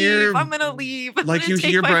I'll hear- leave. I'm gonna leave. I'm like gonna you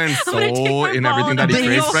take hear my- Brian's I'm gonna take soul my in ball everything and that he I'm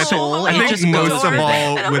gonna creates. go But I think, soul, I it think just most goes of over all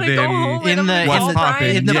and I'm gonna go home within and I'm gonna What's call Poppin',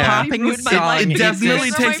 Brian in the and popping ruin my song, life. it definitely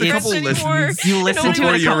These are my takes a friends couple anymore. listens. You listen to before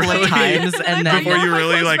it a you couple really- of times and then before you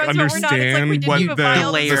really like understand what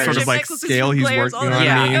the sort of like scale he's working on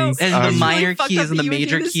Yeah. means. and the Um, minor keys and the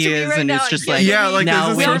major keys, and it's just like Yeah, like now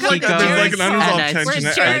there's when this sort he of, there's like goes, an unresolved and it's tension.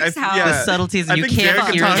 Where's Jarek's house? yeah. the subtleties, I and you think Jared can't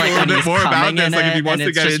can hear talk like a little when bit he's more about coming this. in Like if he it, wants and to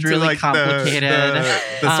it's get just into really like complicated.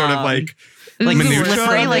 the sort of like This is the minutia. worst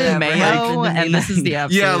Slippery thing like that ever mayo, happened to me. and This is the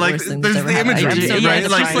absolute yeah, like worst thing there's that's the ever happened. imagery, I'm so yeah, right?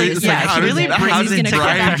 it's Like, just like- it's yeah, like how he really does brings how it does together.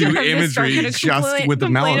 Brian do I'm just imagery gonna just complain- with the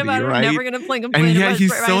complain melody, about it. I'm right? never gonna complain And yet about he's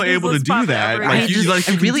Brian still does able to Let's do Pop that. ever. Like I you just like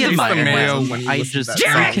I really taste the admire mayo him. when you I listen to just that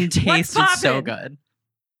Jared, you can what's taste it's so poppin'?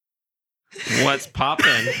 good. What's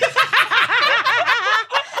poppin'?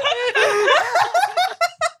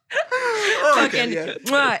 Fucking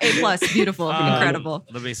A+, beautiful, incredible.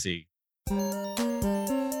 Let me see.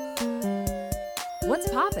 What's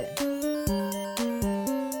poppin'?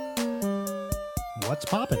 What's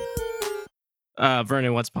poppin'?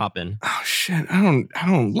 Vernon, what's poppin'? Oh shit! I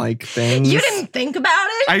don't like things. You didn't think about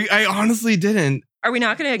it? I honestly didn't. Are we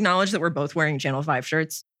not going to acknowledge that we're both wearing Channel 5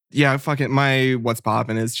 shirts? Yeah, fuck it. My What's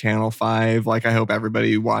Poppin' is Channel 5. Like, I hope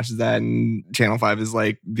everybody watches that. And Channel 5 is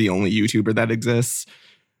like the only YouTuber that exists.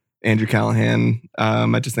 Andrew Callahan.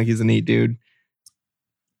 I just think he's a neat dude.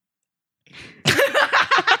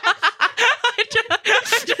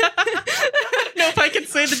 I don't know if I can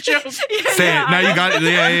say the joke. Say it. Now you got it.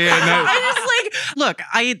 Yeah. No. I just like look.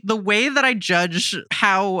 The way that I judge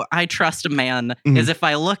how I trust a man Mhm. is if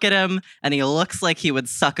I look at him and he looks like he would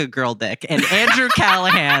suck a girl dick, and Andrew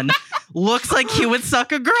Callahan looks like he would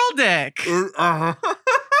suck a girl dick. Uh-huh.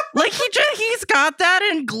 Like he's got that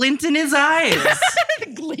and glint in his eyes.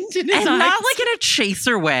 blinked in his And eyes. not like in a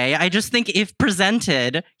chaser way. I just think if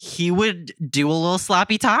presented, he would do a little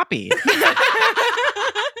sloppy toppy.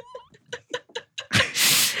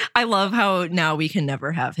 I love how now we can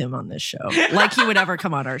never have him on this show. Like he would ever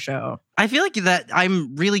come on our show. I feel like that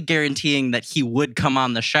I'm really guaranteeing that he would come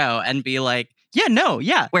on the show and be like,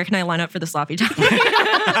 yeah. Where can I line up for the sloppy top?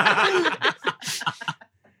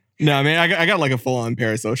 No, man, I got like a full-on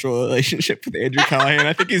parasocial relationship with Andrew Callahan.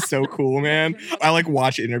 I think he's so cool, man. I like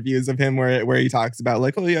watch interviews of him where he talks about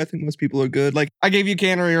like, oh yeah, I think most people are good. Like I gave you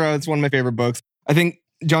Cannery Row. It's one of my favorite books. I think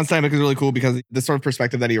John Steinbeck is really cool because the sort of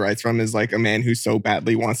perspective that he writes from is like a man who so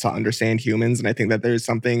badly wants to understand humans. And I think that there's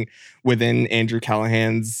something within Andrew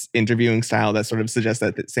Callahan's interviewing style that sort of suggests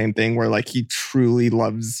that same thing where like he truly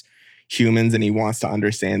loves humans and he wants to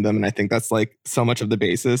understand them. And I think that's like so much of the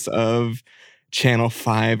basis of Channel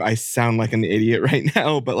 5. I sound like an idiot right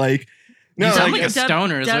now, but like, no, You sound like, like a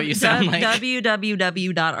stoner is what you sound like.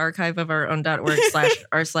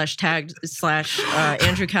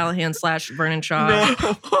 www.archiveofourown.org/r/tagged/Andrew Callahan/Vernon Shaw. no.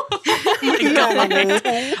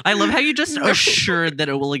 I love how you just assured that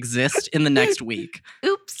it will exist in the next week.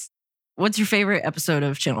 Oops. What's your favorite episode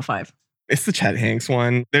of Channel 5? It's the Chet Hanks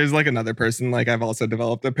one. There's like another person like I've also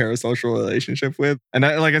developed a parasocial relationship with. And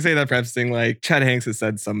I say that prefacing like Chet Hanks has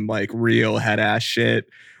said some like real head ass shit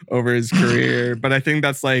over his career. But I think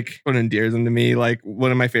that's like what endears him to me. Like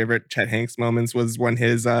one of my favorite Chet Hanks moments was when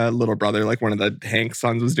his little brother, like one of the Hanks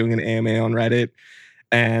sons, was doing an AMA on Reddit.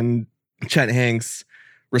 And Chet Hanks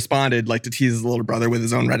responded like to tease his little brother with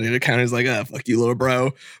his own Reddit account. He's like, oh, fuck you, little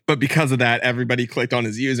bro. But because of that, everybody clicked on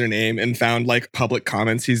his username and found like public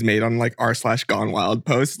comments he's made on like r/Gone Wild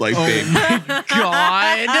posts. Like, big.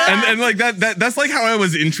 God. and like that's like how I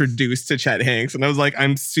was introduced to Chet Hanks. And I was like,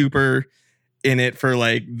 I'm super in it for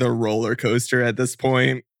like the roller coaster at this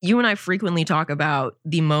point. You and I frequently talk about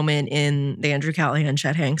the moment in the Andrew Callahan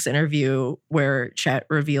Chet Hanks interview where Chet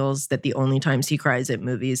reveals that the only times he cries at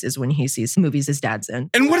movies is when he sees movies his dad's in.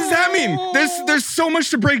 And what does that mean? There's so much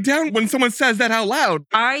to break down when someone says that out loud.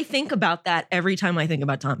 I think about that every time I think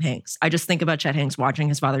about Tom Hanks. I just think about Chet Hanks watching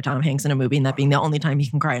his father Tom Hanks in a movie and that being the only time he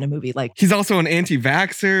can cry in a movie. Like, He's also an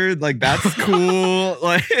anti-vaxxer. Like, that's cool.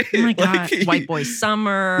 Like, oh my God, like, White Boy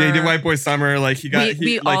Summer. Yeah, he did White Boy Summer. Like he got.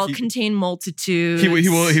 We all contain multitudes.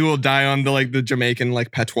 He will die on the Jamaican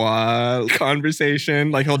like patois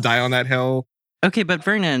conversation. Like he'll die on that hill. Okay, but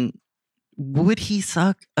Vernon, would he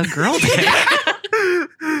suck a girl dick?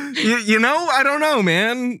 you know, I don't know,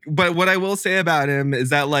 man. But what I will say about him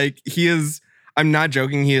is that like he is. I'm not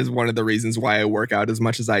joking. He is one of the reasons why I work out as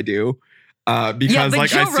much as I do. Because yeah, but like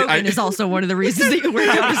Joe Rogan is also one of the reasons that you work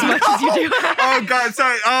out as much as you do. Oh God,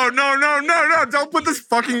 sorry. Oh no! Don't put this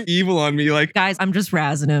fucking evil on me. Like, guys, I'm just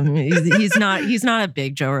razzing him. He's not a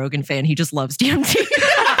big Joe Rogan fan. He just loves DMT.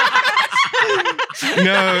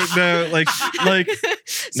 no, like.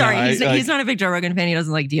 Sorry, no, he's not a big Joe Rogan fan. He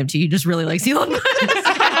doesn't like DMT. He just really likes Elon Musk.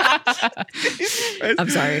 I'm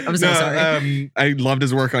sorry. I'm so sorry. I loved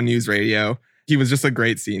his work on News Radio. He was just a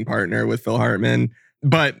great scene partner with Phil Hartman.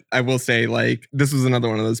 But I will say, like, this was another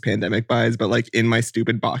one of those pandemic buys. But like in my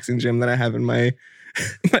stupid boxing gym that I have in my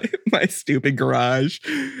my stupid garage,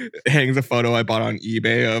 hangs a photo I bought on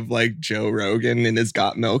eBay of like Joe Rogan in his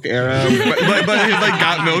Got Milk era, but his like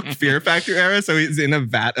Got Milk Fear Factor era. So he's in a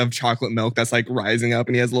vat of chocolate milk that's like rising up,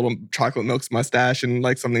 and he has a little chocolate milk's mustache and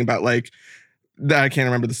like something about like that. I can't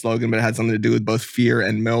remember the slogan, but it had something to do with both fear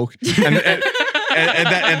and milk.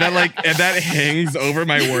 And that hangs over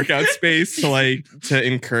my workout space to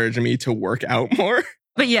encourage me to work out more.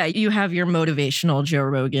 But yeah, you have your motivational Joe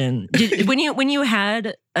Rogan. When you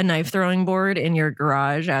had a knife throwing board in your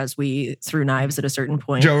garage as we threw knives at a certain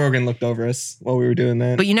point. Joe Rogan looked over us while we were doing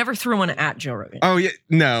that. But you never threw one at Joe Rogan. Oh yeah,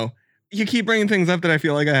 no. You keep bringing things up that I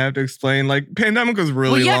feel like I have to explain. Like, pandemic was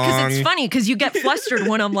really long. Because it's funny because you get flustered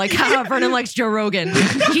when I'm like, Vernon likes Joe Rogan.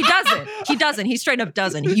 He doesn't. He straight up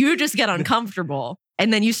doesn't. You just get uncomfortable.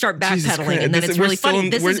 And then you start backpedaling, and then it's really funny.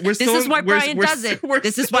 This is why Brian does it.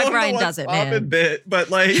 This is why Brian does it, man. But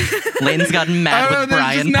like, Layton's gotten mad with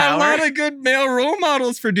Brian There's just power. not a lot of good male role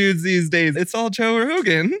models for dudes these days. It's all Joe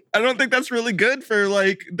Rogan. I don't think that's really good for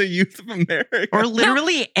like the youth of America. Or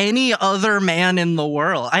literally any other man in the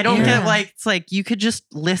world. I don't get like, it's like you could just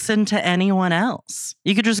listen to anyone else.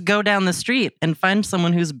 You could just go down the street and find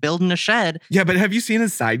someone who's building a shed. Yeah, but have you seen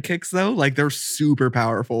his sidekicks though? Like they're super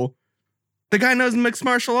powerful. The guy knows mixed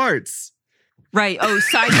martial arts. Right. Oh,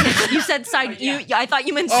 sidekicks. You said side. I thought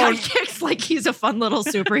you meant sidekicks. Like he's a fun little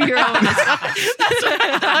superhero. That's what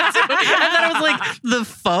I thought. And then I was like, the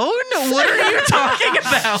phone? What are you talking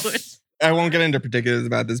about? I won't get into particulars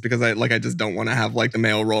about this because I just don't want to have like the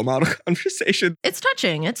male role model conversation. It's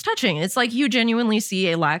touching. It's touching. It's like you genuinely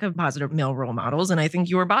see a lack of positive male role models. And I think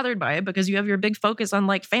you were bothered by it because you have your big focus on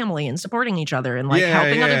like family and supporting each other and like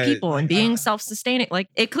helping other people and being self-sustaining. Like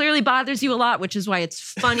it clearly bothers you a lot, which is why it's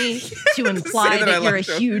funny to imply that you're a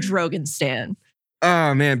huge Rogan stan.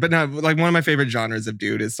 Oh man. But no, like one of my favorite genres of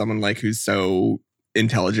dude is someone like who's so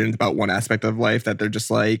intelligent about one aspect of life that they're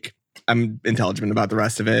just like, I'm intelligent about the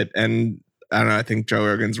rest of it. And I don't know, I think Joe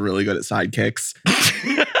Rogan's really good at sidekicks.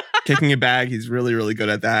 Kicking a bag, he's really, really good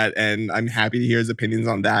at that. And I'm happy to hear his opinions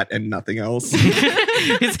on that and nothing else.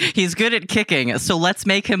 He's good at kicking. So let's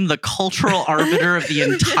make him the cultural arbiter of the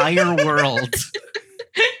entire world.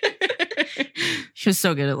 She was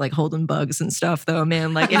so good at like holding bugs and stuff though,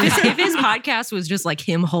 man. Like if his podcast was just like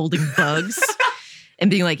him holding bugs and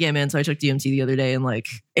being like, yeah, man, so I took DMT the other day and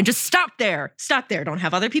just stop there. Don't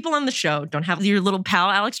have other people on the show. Don't have your little pal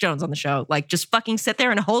Alex Jones on the show. Like just fucking sit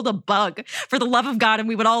there and hold a bug for the love of God and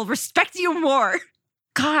we would all respect you more.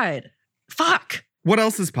 God, fuck. What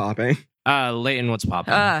else is popping? Leighton, what's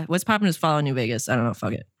popping? What's popping is Follow New Vegas. I don't know,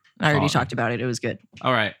 fuck it. I already talked about it. It was good.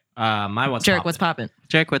 All right. My what's Jarek, popping? what's popping?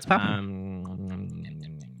 Jarek, what's popping?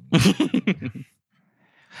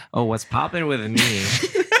 Oh, what's popping with me?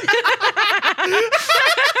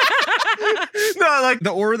 No, like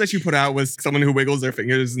the aura that you put out was someone who wiggles their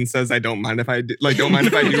fingers and says, "I don't mind if I do." Like, don't mind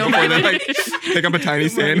if I do. Before they like pick up a tiny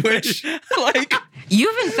sandwich. Like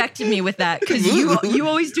you've infected me with that because you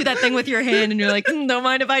always do that thing with your hand and you're like, don't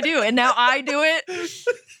mind if I do, and now I do it.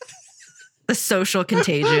 The social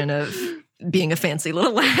contagion of being a fancy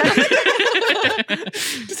little lad.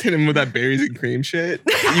 Just hit him with that berries and cream shit.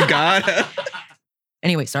 You got.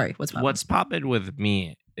 Anyway, sorry. What's popping? What's popping with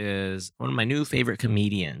me is one of my new favorite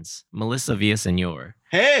comedians, Melissa Villaseñor.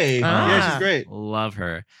 Hey, yeah, she's great. Love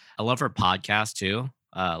her. I love her podcast too,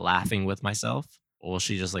 Laughing with Myself. Well,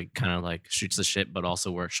 she just like kind of like shoots the shit, but also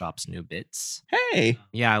workshops new bits. Hey.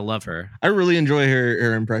 Yeah, I love her. I really enjoy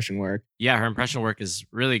her impression work. Yeah, her impression work is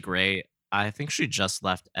really great. I think she just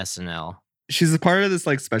left SNL. She's a part of this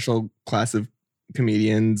like special class of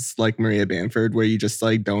comedians like Maria Bamford, where you just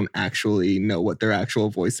like don't actually know what their actual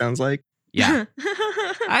voice sounds like. Yeah.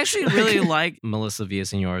 I actually really like Melissa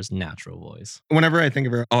Villaseñor's natural voice. Whenever I think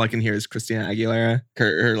of her, all I can hear is Christina Aguilera.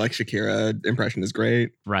 Her like Shakira impression is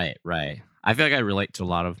great. Right. I feel like I relate to a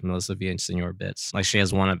lot of Melissa Villaseñor bits. Like she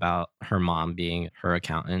has one about her mom being her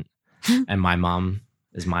accountant and my mom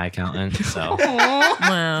is my accountant. So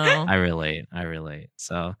Wow. I relate.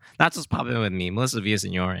 So that's what's popping with me. Melissa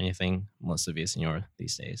Villaseñor, anything Melissa Villaseñor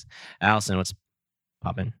these days. Allison, what's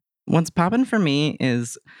popping? What's popping for me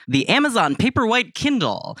is the Amazon Paperwhite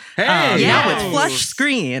Kindle. Hey, Now yes. with flush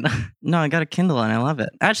screen. No, I got a Kindle and I love it.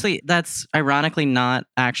 Actually, that's ironically not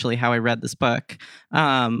actually how I read this book.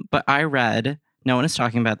 But I read No One Is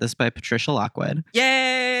Talking About This by Patricia Lockwood.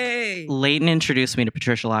 Yay! Leighton introduced me to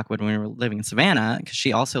Patricia Lockwood when we were living in Savannah because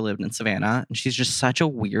she also lived in Savannah. And she's just such a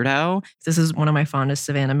weirdo. This is one of my fondest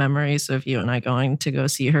Savannah memories of you and I going to go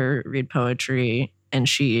see her read poetry. And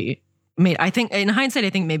she made, I think, in hindsight, I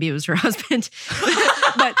think maybe it was her husband.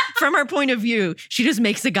 But from her point of view, she just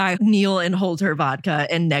makes a guy kneel and hold her vodka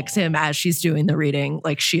and necks him as she's doing the reading.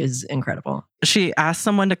 Like, she is incredible. She asked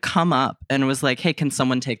someone to come up and was like, hey, can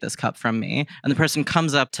someone take this cup from me? And the person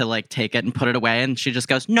comes up to like take it and put it away. And she just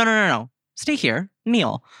goes, no. Stay here,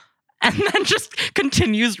 kneel. And then just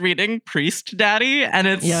continues reading Priest Daddy. And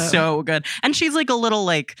it's so good. And she's like a little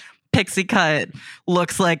like pixie cut,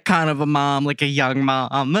 looks like kind of a mom, like a young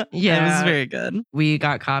mom. Yeah. It was very good. We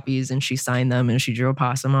got copies and she signed them and she drew a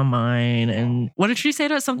possum on mine. And what did she say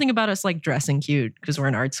to us? Something about us like dressing cute because we're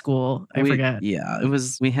in art school. I forget. Yeah,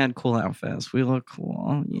 we had cool outfits. We look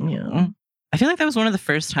cool. Yeah. I feel like that was one of the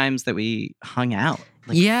first times that we hung out.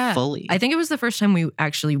 Like, fully. I think it was the first time we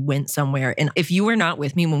actually went somewhere. And if you were not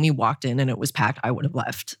with me when we walked in and it was packed, I would have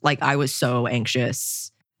left. Like, I was so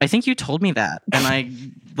anxious. I think you told me that. And I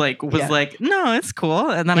was like, no, it's cool.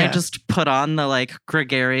 And then I just put on the like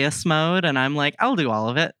gregarious mode and I'm like, I'll do all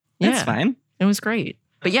of it. It's fine. It was great.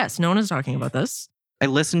 But yes, no one is talking about this. I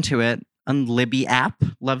listened to it on Libby app.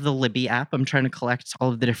 Love the Libby app. I'm trying to collect all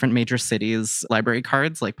of the different major cities library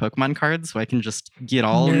cards, like Pokemon cards, so I can just get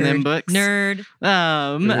all of them books. Nerd.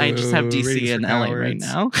 I just have DC ratings and for LA cowards. right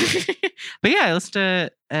now. But yeah, I listened to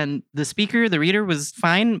it, and the reader was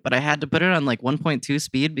fine, but I had to put it on like 1.2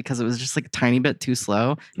 speed because it was just like a tiny bit too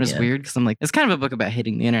slow. It was weird because I'm like, it's kind of a book about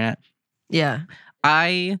hating the internet. Yeah.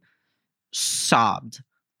 I sobbed.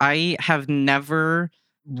 I have never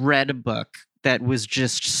read a book that was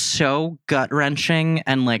just so gut-wrenching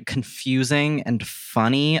and like confusing and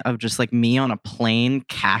funny, of just like me on a plane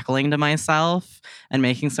cackling to myself and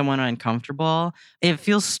making someone uncomfortable. It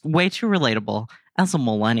feels way too relatable as a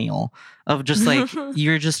millennial, of just like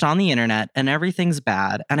you're just on the internet and everything's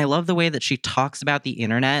bad. And I love the way that she talks about the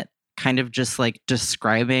internet, kind of just like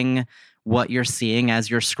describing what you're seeing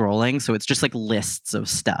as you're scrolling. So it's just like lists of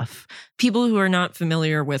stuff. People who are not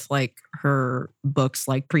familiar with like her books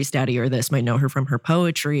like Priest Daddy or this might know her from her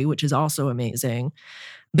poetry, which is also amazing.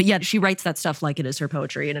 But yet she writes that stuff like it is her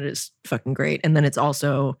poetry, and it is fucking great. And then it's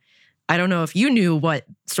also, I don't know if you knew what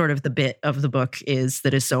sort of the bit of the book is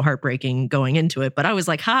that is so heartbreaking going into it, but I was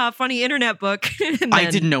like, ha, funny internet book. I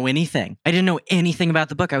didn't know anything. I didn't know anything about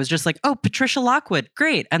the book. I was just like, oh, Patricia Lockwood,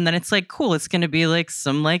 great. And then it's like, cool, it's going to be like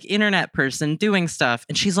some like internet person doing stuff.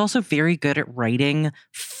 And she's also very good at writing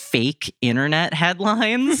fake internet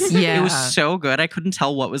headlines. Yeah. It was so good. I couldn't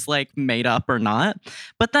tell what was like made up or not.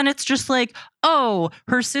 But then it's just like, oh,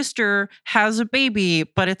 her sister has a baby,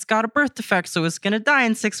 but it's got a birth defect, so it's going to die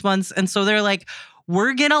in 6 months. And so they're like,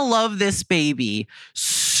 we're going to love this baby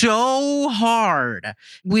so hard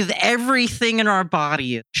with everything in our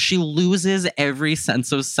body. She loses every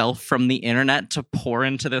sense of self from the internet to pour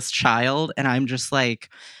into this child. And I'm just like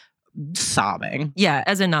sobbing. Yeah,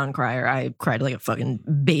 as a non-crier, I cried like a fucking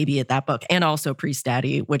baby at that book. And also Priest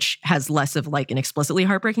Daddy, which has less of like an explicitly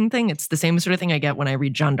heartbreaking thing. It's the same sort of thing I get when I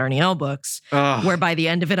read John Darnielle books, where by the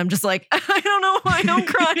end of it, I'm just like, I don't know why I'm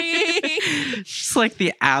crying. Just like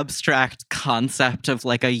the abstract concept of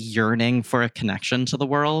like a yearning for a connection to the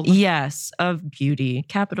world. Yes, of beauty,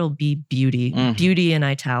 capital B beauty, beauty in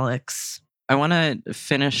italics. I want to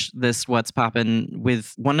finish this What's Poppin'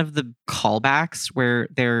 with one of the callbacks where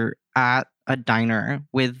they're at a diner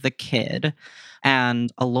with the kid, and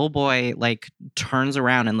a little boy like turns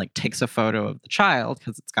around and like takes a photo of the child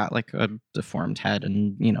because it's got like a deformed head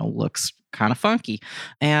and, you know, looks kind of funky.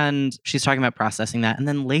 And she's talking about processing that. And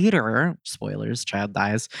then later, spoilers, child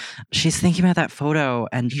dies. She's thinking about that photo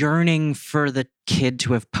and yearning for the kid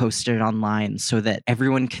to have posted it online so that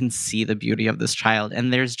everyone can see the beauty of this child.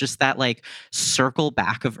 And there's just that like circle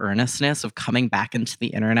back of earnestness of coming back into the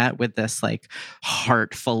internet with this like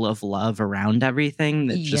heart full of love around everything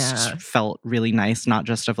that just felt really nice. Not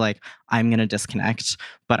just of like, I'm going to disconnect,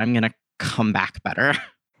 but I'm going to come back better.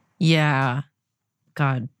 Yeah.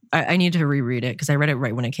 God. I need to reread it because I read it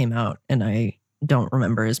right when it came out and I don't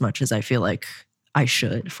remember as much as I feel like I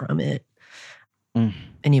should from it. And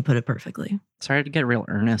you put it perfectly. Sorry to get real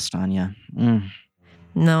earnest on you.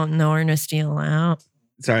 No earnesty allowed.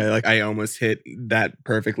 Sorry, like I almost hit that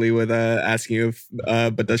perfectly with asking you if,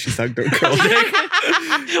 but does she suck girl dick?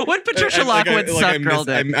 Would Patricia Lockwood suck girl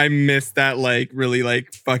dick? I missed that like really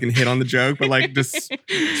like fucking hit on the joke, but like just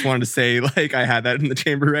wanted to say like I had that in the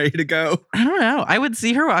chamber ready to go. I don't know. I would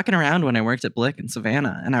see her walking around when I worked at Blick in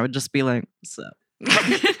Savannah, and I would just be like, what's up?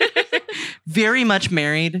 Very much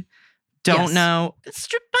married. Don't know. It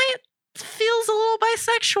feels a little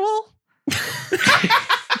bisexual.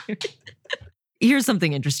 Here's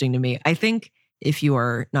something interesting to me. I think if you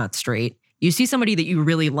are not straight, you see somebody that you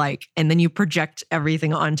really like, and then you project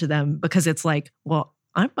everything onto them because it's like, well,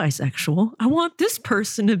 I'm bisexual. I want this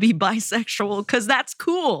person to be bisexual because that's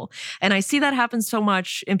cool. And I see that happen so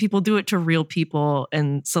much, and people do it to real people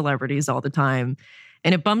and celebrities all the time.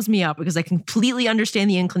 And it bums me out because I completely understand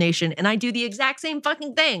the inclination and I do the exact same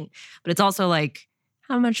fucking thing. But it's also like,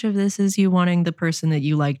 how much of this is you wanting the person that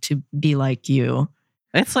you like to be like you?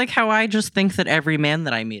 It's like how I just think that every man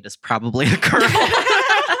that I meet is probably a girl.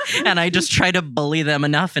 And I just try to bully them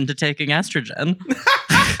enough into taking estrogen.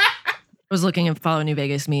 I was looking at Fallout New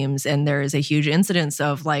Vegas memes, and there is a huge incidence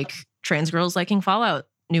of like trans girls liking Fallout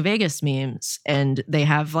New Vegas memes. And they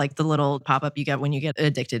have like the little pop-up you get when you get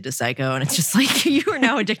addicted to Psycho. And it's just like, you are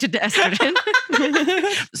now addicted to estrogen.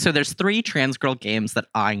 So there's 3 trans girl games that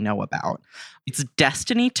I know about. It's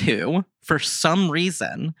Destiny 2 for some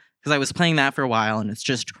reason, because I was playing that for a while and it's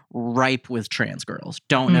just ripe with trans girls.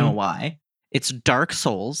 Don't know why. It's Dark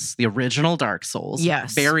Souls, the original Dark Souls.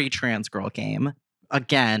 Yes. Very trans girl game.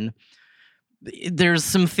 Again, there's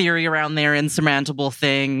some theory around there, insurmountable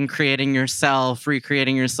thing, creating yourself,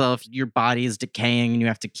 recreating yourself. Your body is decaying and you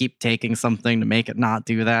have to keep taking something to make it not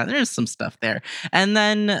do that. There's some stuff there. And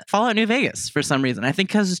then Fallout New Vegas for some reason. I think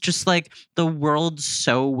because it's just like the world's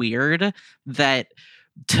so weird that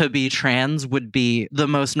to be trans would be the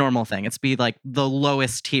most normal thing. It's be like the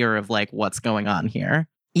lowest tier of like what's going on here.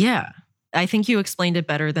 Yeah. I think you explained it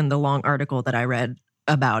better than the long article that I read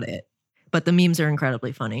about it. But the memes are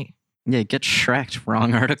incredibly funny. Yeah, get Shrek'd.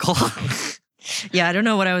 Wrong article. Yeah, I don't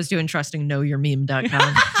know what I was doing trusting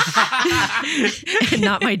knowyourmeme.com. And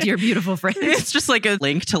not my dear beautiful friend. It's just like a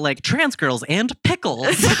link to like trans girls and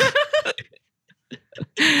pickles.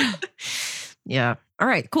 Yeah. All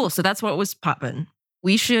right, cool. So that's what was poppin'.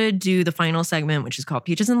 We should do the final segment, which is called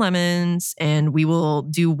Peaches and Lemons, and we will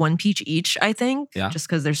do one peach each, I think, Yeah. just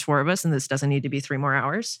because there's 4 of us and this doesn't need to be 3 more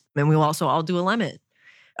hours. And we will also all do a lemon.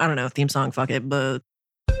 I don't know, theme song, fuck it, but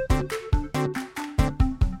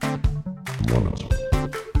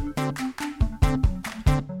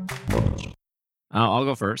I'll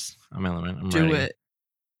go first. I'm element. I'm do ready. it.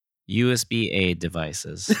 USB-A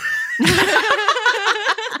devices.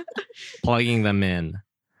 Plugging them in.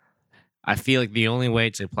 I feel like the only way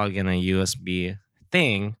to plug in a USB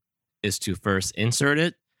thing is to first insert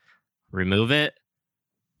it, remove it,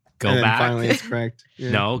 go and then back. finally it's correct.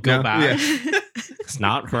 Yeah. No, go back. Yeah. It's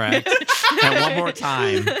not correct. And one more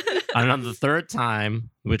time. And on the third time,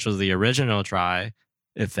 which was the original try,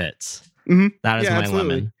 it fits. Mhm. That is Yeah, my absolutely.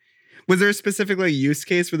 lemon. Was there a specific like use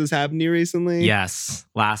case where this happened to you recently? Yes,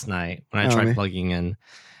 last night when I Oh, tried man. plugging in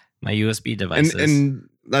my USB devices. And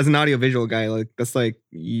as an audiovisual guy, like that's like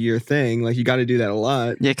your thing. Like you got to do that a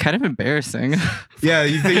lot. Yeah, kind of embarrassing. Yeah,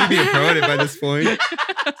 you think you'd be a pro at it by this point.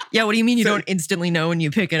 Yeah, what do you mean you So- don't instantly know when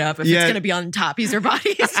you pick it up if Yeah. it's going to be on toppies or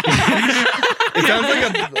bodies? It sounds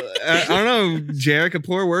like I don't know, Jarek, a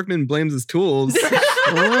poor workman blames his tools.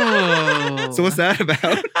 Ooh. So what's that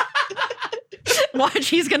about? Watch,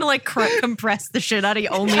 he's going to like compress the shit out of you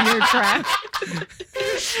only in your track.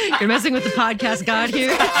 You're messing with the podcast god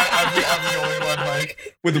here. I'm the only one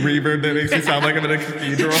like with reverb that makes me sound like I'm in a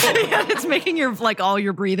cathedral. Yeah, it's making your like all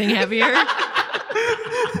your breathing heavier.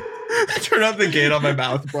 Turn up the gate on my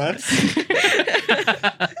mouth breaths.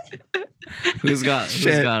 who's got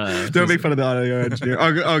Shit. a Don't make fun of the audio engineer.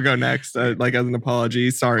 I'll go next. Like as an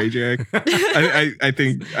apology. Sorry, Jarek. I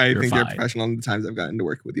think you're fine. professional. And the times I've gotten to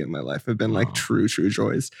work with you in my life have been like Aw. true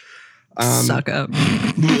joys. Suck up.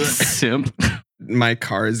 Simp. My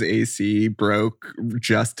car's AC broke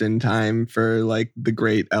just in time for like the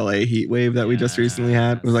great LA heat wave that we just recently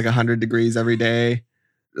had. It was like 100 degrees every day.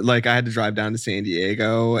 Like I had to drive down to San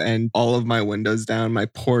Diego and all of my windows down, my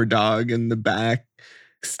poor dog in the back,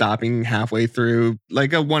 stopping halfway through,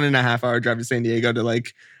 like a 1.5 hour drive to San Diego to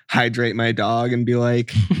like hydrate my dog and be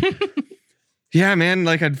like, yeah, man,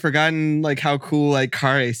 like I'd forgotten like how cool like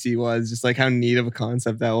car AC was, just like how neat of a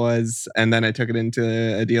concept that was. And then I took it into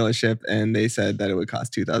a dealership and they said that it would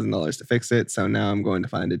cost $2,000 to fix it. So now I'm going to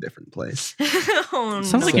find a different place. Oh,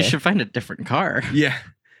 Sounds like you So- should find a different car. Yeah.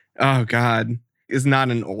 Oh God. It's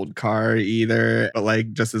not an old car either, but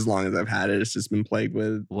like just as long as I've had it, it's just been plagued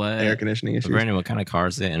with what? air conditioning issues. Brandon, what kind of car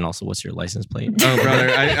is it? And also, what's your license plate? Oh, brother,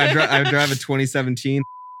 I drive a 2017.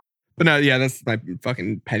 But no, yeah, that's my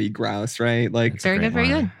fucking petty grouse, right? Like, It's a Very great good, very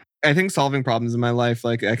line. good. I think solving problems in my life,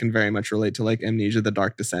 like, I can very much relate to like Amnesia: The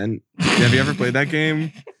Dark Descent. Have you ever played that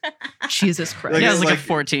game? Jesus Christ. Like, Yeah, I was like like-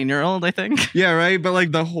 a 14-year-old, I think. Yeah, right. But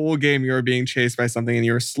like the whole game, you were being chased by something and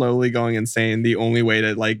you were slowly going insane. The only way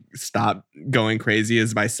to like stop going crazy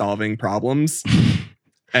is by solving problems.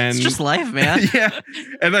 And It's just life, man. yeah.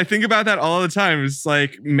 And I think about that all the time. It's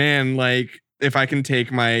like, man, like if I can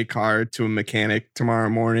take my car to a mechanic tomorrow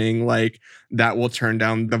morning, like that will turn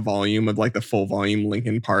down the volume of like the full volume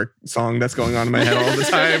Linkin Park song that's going on in my head all the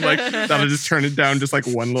time. Like that'll just turn it down just like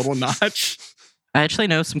one little notch. I actually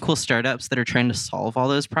know some cool startups that are trying to solve all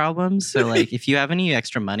those problems. So, like, if you have any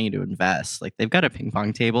extra money to invest, like, they've got a ping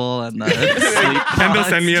pong table and the sleep And they'll pods.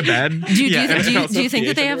 send me a bed. Do you, Yeah, do, you, and do, you, also do you think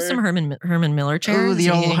that they have pH some Herman Miller chairs? Oh, the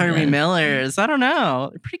old Yeah. Harvey Millers. I don't know.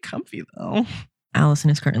 They're pretty comfy, though. Allison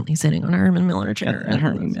is currently sitting on a Herman Miller chair. And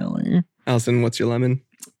Harvey Miller. Allison, what's your lemon?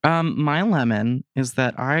 My lemon is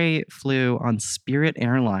that I flew on Spirit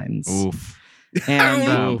Airlines. Oof.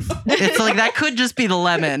 And Oof. it's like that could just be the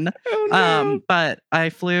lemon. But I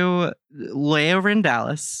flew layover in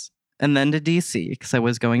Dallas and then to DC because I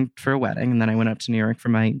was going for a wedding, and then I went up to New York for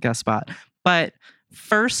my guest spot. But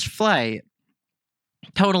first flight,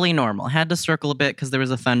 totally normal. Had to circle a bit because there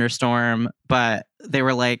was a thunderstorm, but they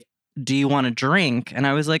were like, do you want a drink? And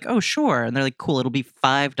I was like, oh, sure. And they're like, cool, it'll be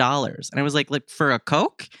 $5. And I was like, for a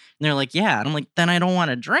Coke? And they're like, yeah. And I'm like, then I don't want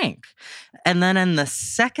a drink. And then in the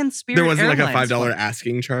second Spirit There wasn't like a Airlines $5 flight,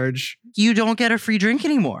 asking charge. you don't get a free drink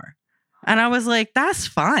anymore. And I was like, that's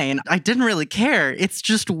fine. I didn't really care. It's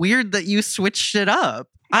just weird that you switched it up.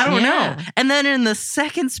 I don't Yeah. know. And then in the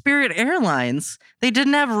second Spirit Airlines, they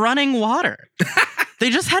didn't have running water. They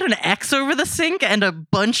just had an X over the sink and a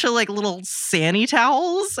bunch of like little Sani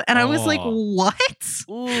towels. And I was like, what?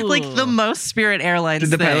 Like the most Spirit Airlines Did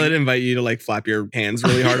the thing. pilot invite you to like flap your hands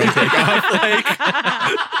really hard on takeoff? Like,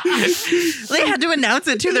 They had to announce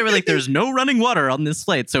it too. They were like, there's no running water on this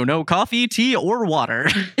flight. So no coffee, tea, or water.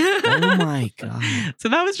 Oh my God. So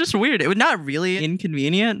that was just weird. It was not really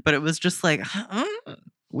inconvenient, but it was just like,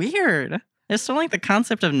 weird. I just don't like the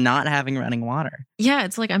concept of not having running water. Yeah,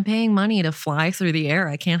 it's like I'm paying money to fly through the air.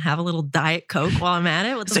 I can't have a little Diet Coke while I'm at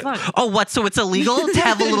it. What the fuck? Oh, what? So it's illegal to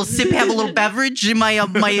have a little sip, have a little beverage in my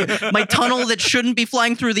my tunnel that shouldn't be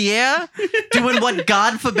flying through the air, doing what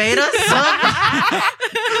God forbade us?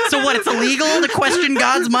 Huh? So what? It's illegal to question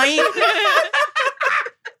God's might?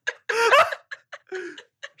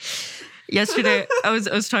 Yesterday, I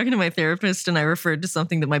was talking to my therapist and I referred to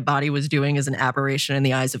something that my body was doing as an aberration in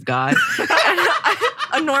the eyes of God.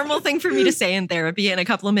 A normal thing for me to say in therapy. And a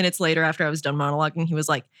couple of minutes later, after I was done monologuing, he was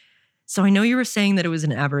like, so I know you were saying that it was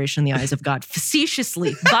an aberration in the eyes of God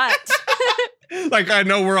facetiously, but... like, I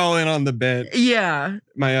know we're all in on the bit. Yeah.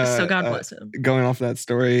 My So God bless him. Going off that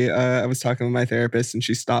story, I was talking with my therapist and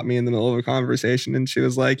she stopped me in the middle of a conversation and she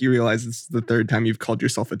was like, you realize this is the third time you've called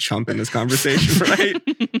yourself a chump in this conversation, right?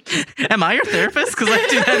 Am I your therapist? Because I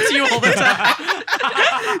do that to you all the time.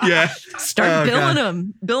 Yeah. Start Oh, billing God.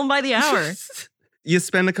 them. Bill them by the hour. You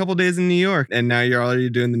spend a couple days in New York and now you're already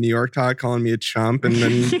doing the New York talk, calling me a chump and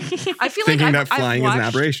then I feel thinking like that flying is an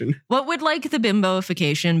aberration. What would like the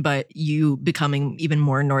bimboification, but you becoming even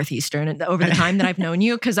more Northeastern over the time that I've known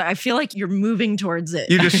you? Because I feel like you're moving towards it.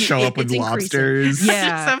 You just show up with It's increasing. lobsters.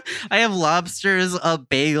 Yeah. I have lobsters, a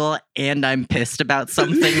bagel, and I'm pissed about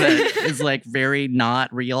something that is like very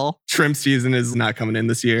not real. Shrimp season is not coming in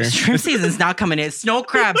this year. Shrimp season's not coming in. Snow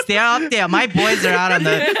crabs, they're out there. My boys are out on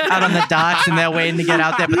the docks and they're waiting to get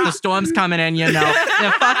out there, but the storm's coming in, you know.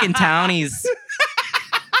 They're fucking townies.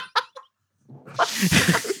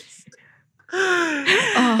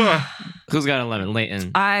 Oh, Who's got a lemon?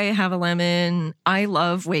 Leighton. I have a lemon. I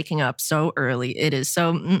love waking up so early. It is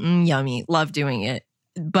so yummy. Love doing it.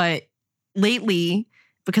 But lately,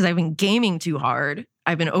 because I've been gaming too hard,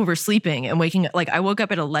 I've been oversleeping and waking up. Like I woke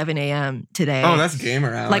up at 11 a.m. today. Oh, that's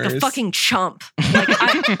gamer hours. like a fucking chump.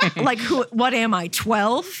 Like who? What am I?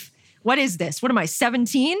 12? What is this? What am I?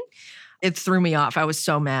 17? It threw me off. I was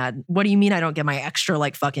so mad. What do you mean I don't get my extra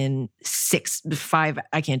like fucking 5?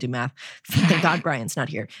 I can't do math. Thank God Brian's not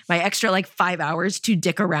here. My extra like 5 hours to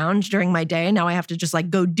dick around during my day. Now I have to just like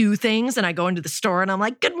go do things. And I go into the store and I'm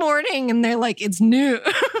like, good morning. And they're like, it's new.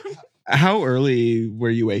 How early were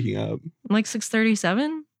you waking up? I'm like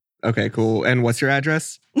 6:37. Okay, cool. And what's your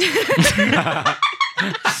address? No!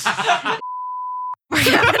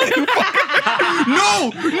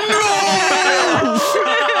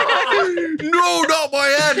 No, not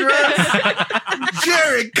my address!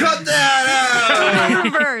 Jerry, cut that Uno out!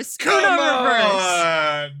 reverse. Uno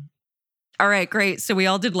reverse. All right, great. So we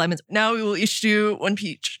all did lemons. Now we will issue one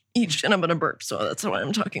peach each, and I'm gonna burp, so that's why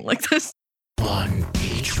I'm talking like this. One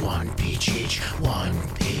peach each. One peach each. One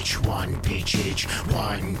peach each.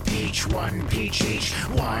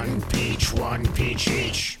 One peach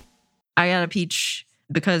each. I got a peach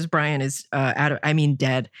because Brian is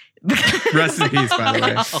dead. Rest in peace, by the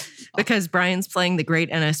way. Because Brian's playing the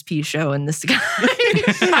great NSP show in the sky.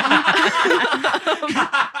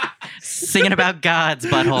 Singing about God's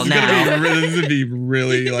butthole This now. is gonna be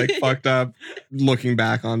really like fucked up looking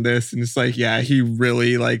back on this. And it's like, yeah, he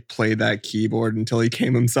really like played that keyboard until he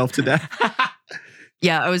came himself to death.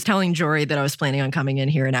 Yeah, I was telling Jory that I was planning on coming in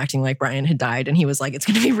here and acting like Brian had died. And he was like, it's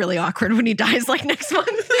going to be really awkward when he dies like next month.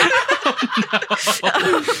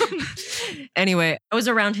 Anyway, I was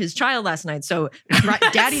around his child last night. So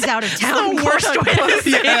daddy's out of town. the worst way to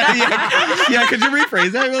say that. Yeah, could you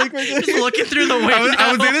rephrase that really quickly? Just looking through the window.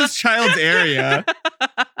 I was in his child's area.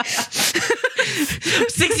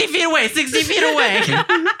 60 feet away, 60 feet away.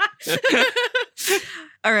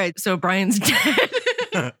 All right, so Brian's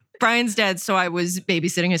dead. Brian's dead, so I was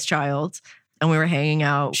babysitting his child and we were hanging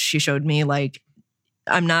out. She showed me, like,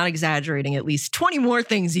 I'm not exaggerating, at least 20 more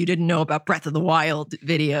things you didn't know about Breath of the Wild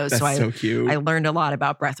videos. That's so cute. I learned a lot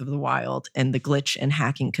about Breath of the Wild and the glitch and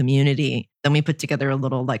hacking community. Then we put together a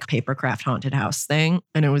little like papercraft haunted house thing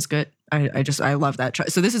and it was good. I love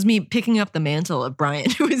that. So this is me picking up the mantle of Brian,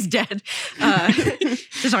 who is dead,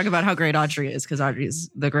 to talk about how great Audrey is, because Audrey is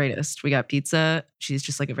the greatest. We got pizza. She's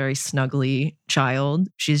just like a very snuggly child.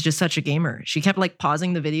 She's just such a gamer. She kept like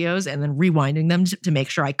pausing the videos and then rewinding them to make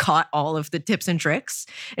sure I caught all of the tips and tricks.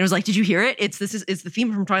 And it was like, did you hear it? It's the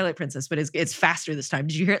theme from Twilight Princess, but it's faster this time.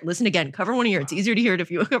 Did you hear it? Listen again. Cover one ear. It's easier to hear it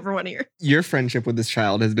if you cover one ear. Your friendship with this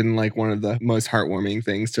child has been like one of the most heartwarming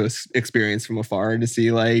things to experience from afar, to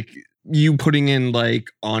see like you putting in like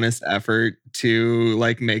honest effort to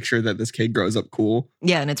like make sure that this kid grows up cool.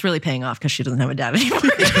 Yeah, and it's really paying off because she doesn't have a dad anymore.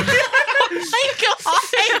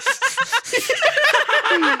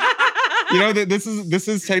 You know that this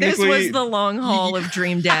is technically, this was the long haul of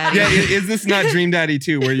Dream Daddy. Yeah, is this not Dream Daddy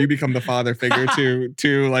 2, where you become the father figure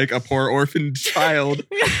to like a poor orphaned child?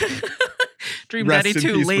 Dream Rest Daddy in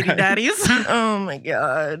 2, peace, Lady Brian. Daddies. Oh my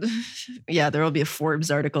God. Yeah, there will be a Forbes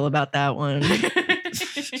article about that one.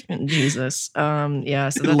 Jesus. Yeah,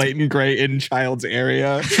 so that's Leighton Gray in child's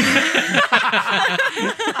area.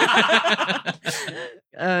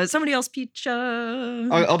 somebody else, Peach.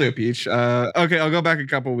 I'll do a Peach. Okay, I'll go back a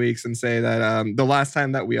couple weeks and say that the last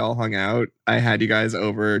time that we all hung out, I had you guys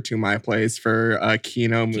over to my place for a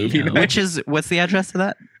Kino movie Kino. night. What's the address of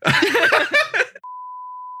that?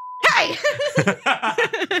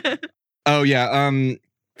 Oh yeah.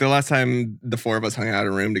 The last time the four of us hung out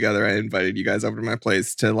in a room together, I invited you guys over to my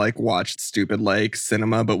place to like watch stupid like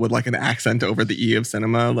cinema, but with like an accent over the E of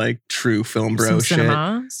cinema, like true film bro Some shit.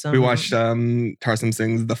 cinema, We watched Tarsem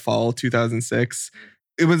Singh's The Fall 2006.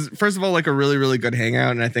 It was, first of all, like a really, really good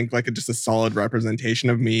hangout. And I think like just a solid representation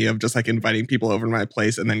of me, of just like inviting people over to my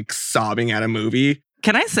place and then sobbing at a movie.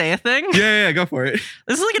 Can I say a thing? Yeah, go for it.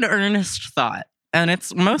 This is like an earnest thought, and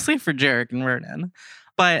it's mostly for Jarek and Vernon.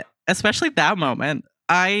 But especially that moment,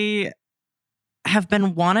 I have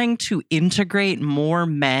been wanting to integrate more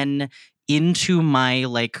men into my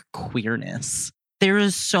like queerness. There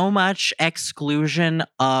is so much exclusion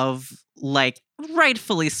of like,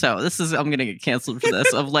 rightfully so. I'm going to get canceled for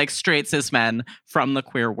this, of like straight cis men from the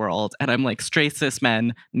queer world. And I'm like, straight cis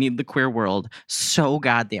men need the queer world so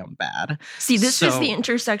goddamn bad. See, this is So- the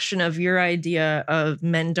intersection of your idea of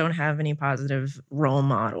men don't have any positive role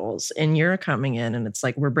models, and you're coming in and it's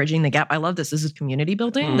like, we're bridging the gap. I love this. This is community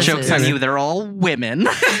building. This Joke's is- on you, they're all women.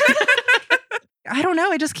 I don't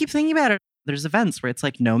know. I just keep thinking about it. There's events where it's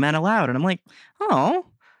like no men allowed. And I'm like, oh,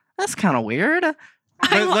 that's kind of weird.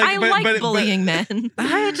 I like but- bullying men.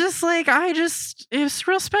 It's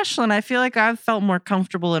real special. And I feel like I've felt more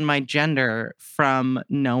comfortable in my gender from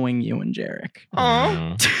knowing you and Jarek.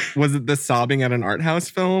 Mm. Was it the sobbing at an art house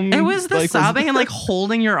film? It was the Like, sobbing and like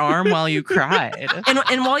holding your arm while you cried.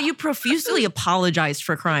 And while you profusely apologized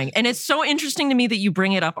for crying. And it's so interesting to me that you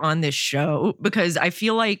bring it up on this show, because I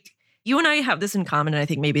feel like you and I have this in common, and I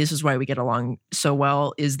think maybe this is why we get along so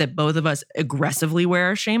well, is that both of us aggressively wear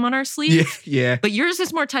our shame on our sleeve. Yeah. But yours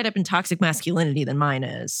is more tied up in toxic masculinity than mine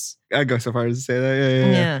is. I'd go so far as to say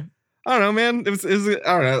that. Yeah. I don't know, man. It was I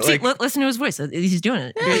don't know. See, Like, listen to his voice. He's doing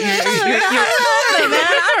it. No, You're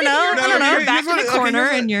back here's in what- the okay, corner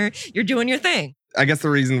here's and you're doing your thing. I guess the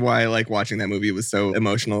reason why like watching that movie was so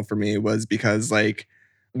emotional for me was because like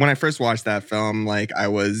when I first watched that film, like I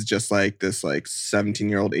was just like this like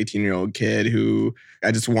 17-year-old, 18-year-old kid who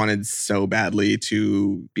I just wanted so badly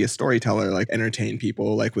to be a storyteller, like entertain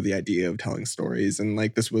people like with the idea of telling stories. And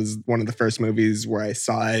like this was one of the first movies where I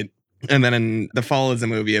saw it. And then in The Fall is a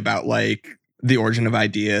movie about like the origin of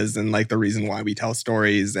ideas and like the reason why we tell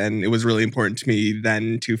stories. And it was really important to me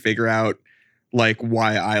then to figure out like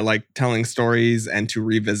why I like telling stories and to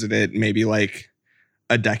revisit it maybe like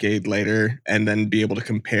a decade later and then be able to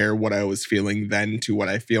compare what I was feeling then to what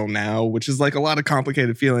I feel now, which is like a lot of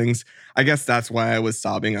complicated feelings. I guess that's why I was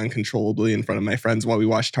sobbing uncontrollably in front of my friends while we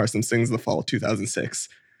watched Tarsem Singh's The Fall 2006.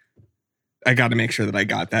 I got to make sure that I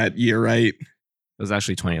got that year right. It was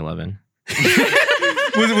actually 2011.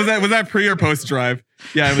 was that pre or post Drive?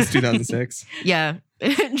 Yeah, it was 2006. Yeah.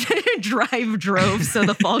 Drive drove so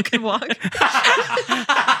the fall could walk.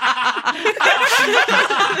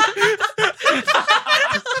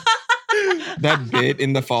 That bit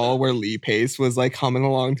in The Fall where Lee Pace was like humming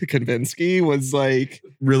along to Kavinsky was like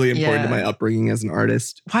really important to Yeah. my upbringing as an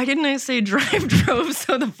artist. Why didn't I say drive drove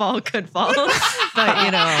so the fall could fall? But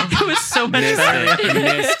you know, It was so much Missed better. You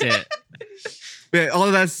missed it. But all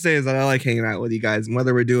of that to say is that I like hanging out with you guys, and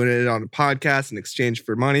whether we're doing it on a podcast in exchange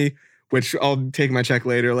for money, which I'll take my check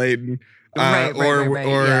later, Leighton, Right,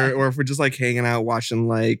 yeah. or if we're just like hanging out watching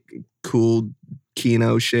like cool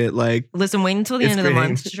Kino shit, like listen, wait until the It's end of the great.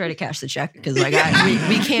 month to try to cash the check, because we you're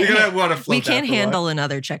can't gonna want to float we that can't for a while. handle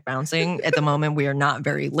another check bouncing at the moment. We are not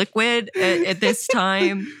very liquid at this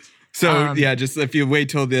time. So just if you wait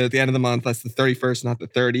till the end of the month, that's the 31st, not the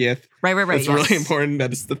 30th. Right. It's really important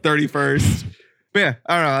that it's the 31st. But yeah,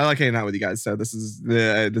 I don't know. I like hanging out with you guys, so this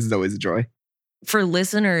is always a joy. For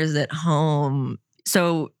listeners at home,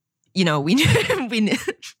 so we knew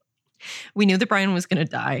we knew that Brian was going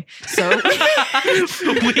to die. So we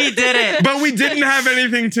did it. But we didn't have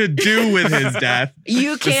anything to do with his death.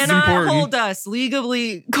 You This is cannot important. hold us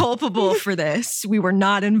legally culpable for this. We were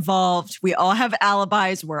not involved. We all have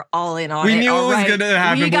alibis. We're all in on it. We knew all it was right? going to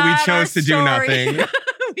happen, but we got our chose to do story. nothing.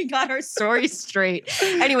 We got our story straight.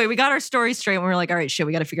 Anyway, we got our story straight and we were like, all right, shit,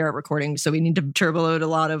 we got to figure out recording. So we need to turbo load a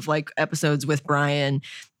lot of like episodes with Brian.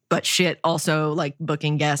 But shit, also like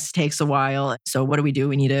booking guests takes a while. So what do?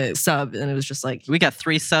 We need a sub. And it was just like, We got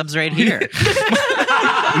 3 subs right here.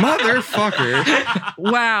 Motherfucker.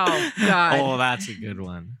 wow, God. Oh, that's a good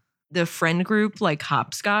one. The friend group like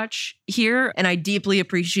hopscotch here. And I deeply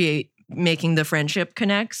appreciate making the friendship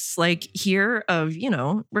connects like here of,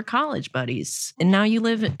 we're college buddies. And now you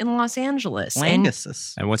live in Los Angeles. And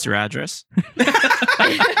Languses. And what's your address?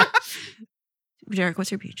 Jarek,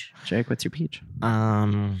 what's your peach? Jake, what's your peach?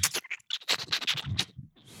 Oh,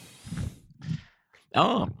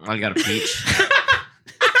 I got a peach.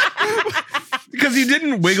 Because you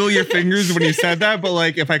didn't wiggle your fingers when you said that, but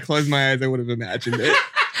like if I closed my eyes, I would have imagined it.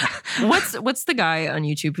 What's the guy on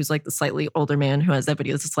YouTube who's like the slightly older man who has that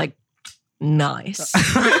video? It's just like, nice.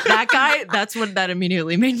 That guy, that's what that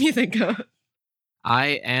immediately made me think of.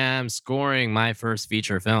 I am scoring my first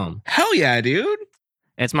feature film. Hell yeah, dude.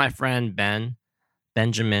 It's my friend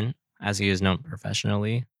Benjamin, as he is known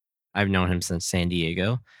professionally. I've known him since San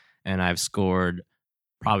Diego, and I've scored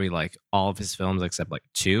probably like all of his films except like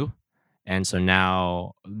 2. And so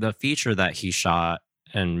now the feature that he shot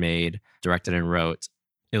and made, directed and wrote,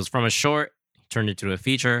 it was from a short, turned into a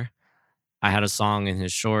feature. I had a song in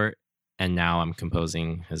his short, and now I'm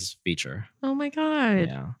composing his feature. Oh my God.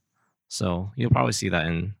 Yeah. So you'll probably see that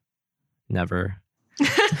in never.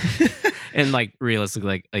 In like realistically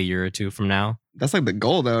like a year or 2 from now. That's like the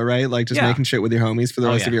goal though, right? Like just Yeah. making shit with your homies for the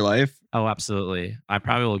Oh, rest of yeah. your life. Oh, absolutely. I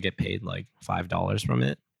probably will get paid like $5 from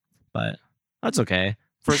it, but that's okay.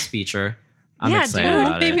 First feature. I'm Yeah, excited dude,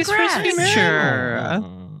 about baby's it. first Congrats. feature.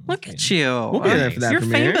 Look at you. We'll be there for that You're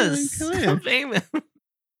premiere. famous. Yeah. I'm famous.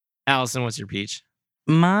 Allison, what's your peach?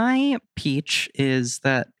 My peach is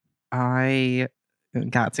that I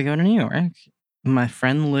got to go to New York. My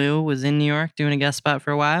friend Lou was in New York doing a guest spot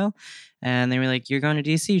for a while. And they were like, you're going to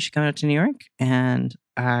DC, you should come out to New York. And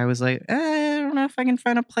I was like, I don't know if I can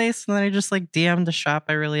find a place. And then I just like DM'd a shop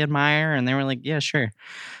I really admire. And they were like, yeah, sure.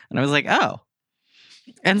 And I was like, oh.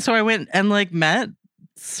 And so I went and like met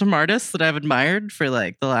some artists that I've admired for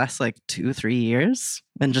like the last like 2-3 years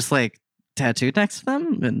and just like tattooed next to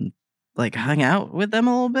them and like hung out with them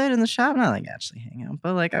a little bit in the shop. Not like actually hang out,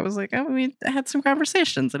 but like I was like, I had some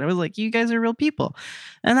conversations and I was like, you guys are real people.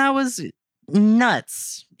 And that was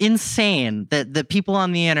nuts, insane that the people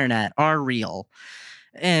on the internet are real.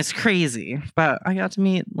 And it's crazy. But I got to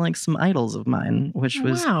meet like some idols of mine, which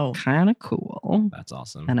was Wow. kind of cool. That's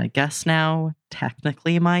awesome. And I guess now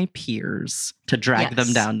technically my peers to drag them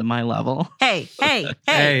Yes. down to my level. Hey, Hey, no,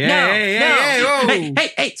 no. hey, whoa.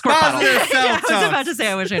 Hey, squirt bottle. Positive Yeah, I was self-talk. about to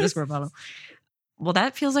say, I wish I had a squirt bottle. Well,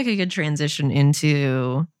 that feels like a good transition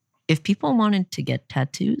into if people wanted to get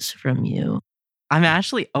tattoos from you. I'm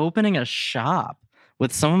actually opening a shop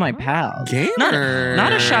with some of my pals. Gamer.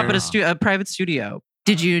 Not a shop, but a private studio.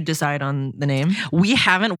 Did you decide on the name? We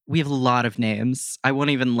haven't. We have a lot of names. I won't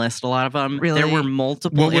even list a lot of them. Really? There were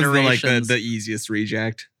multiple What was iterations. the easiest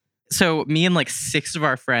reject? So me and like 6 of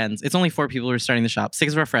our friends, it's only 4 people who are starting the shop.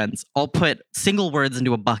 6 of our friends all put single words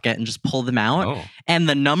into a bucket and just pull them out. Oh. And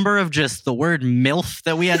the number of just the word MILF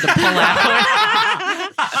that we had to pull out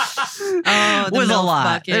Oh, the was a MILF lot.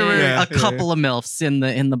 bucket. There were Yeah, a couple of MILFs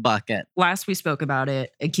in the bucket. Last we spoke about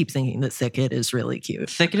it, I keep thinking that Thicket is really cute.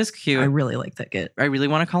 Thicket is cute. I really like Thicket. I really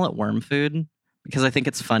want to call it worm food because I think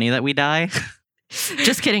it's funny that we die.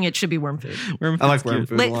 Just kidding, it should be worm food. Worm I like food's worm cute.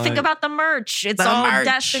 food. Like, think about the merch. It's The all merch.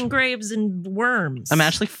 death and graves and worms. I'm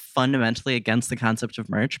actually fundamentally against the concept of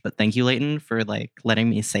merch, but thank you, Leighton, for like letting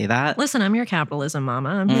me say that. Listen, I'm your capitalism mama.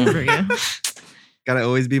 I'm here for you. Gotta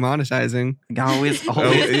always be monetizing. Always, Oh,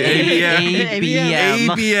 always ABM. ABM.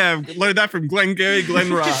 ABM. Learned that from Glenn Gary,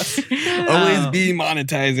 Glenn Ross. Always be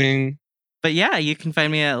monetizing. But yeah, you can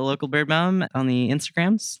find me at Local Bird Mom on the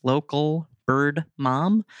Instagrams, Local Bird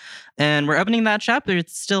Mom. And we're opening that chapter.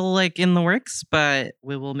 It's still like in the works, but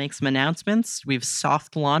we will make some announcements. We've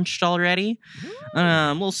soft launched already.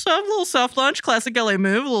 Little soft launch, classic LA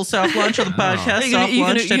move. A little soft launch of the podcast. You gonna Soft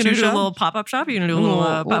launch tattoo do a shop. little pop-up shop? You're gonna do a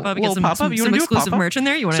little pop-up, get some pop-up? You wanna do a exclusive pop-up? merch in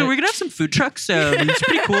there? You want So we're gonna have some food trucks. It's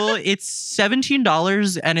pretty cool. It's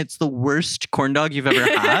 $17 and it's the worst corn dog you've ever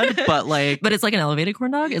had. But it's like an elevated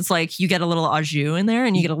corn dog. It's like you get a little au jus in there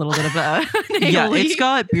and you get a little bit of a yeah, it's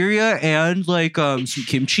got birria and like some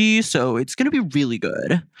kimchi, so it's gonna be really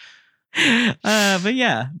good. But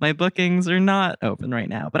yeah, my bookings are not open right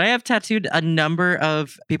now. But I have tattooed a number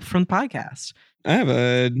of people from the podcast. I have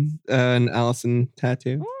an Allison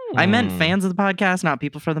tattoo. I meant fans of the podcast, not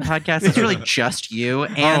people from the podcast. It's really just you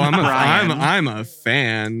and Brian. I'm a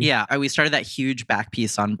fan. Yeah, we started that huge back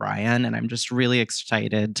piece on Brian, and I'm just really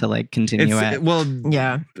excited to like continue it. Well,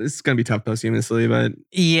 yeah, it's gonna be tough posthumously, but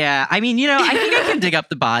yeah, I mean, I think I can dig up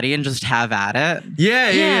the body and just have at it.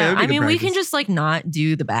 Yeah. I mean, we can just like not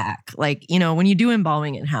do the back. Like, when you do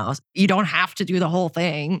embalming in house, you don't have to do the whole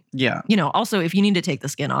thing. Yeah. Also, if you need to take the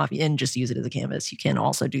skin off and just use it as a canvas, you can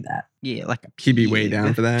also do that. Yeah, like he'd be way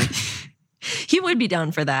down for that. He would be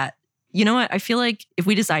down for that. You know what? I feel like if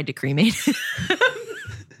we decide to cremate him,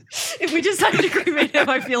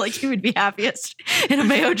 I feel like he would be happiest in a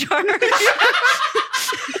mayo jar.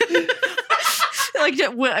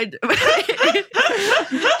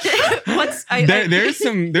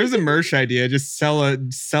 There's a merch idea. Just sell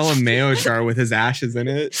a mayo jar with his ashes in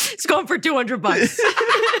it. It's going for $200.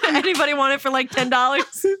 Anybody want it for like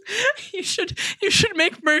 $10? You should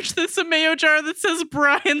make merch that's a mayo jar that says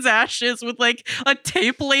Brian's ashes with like a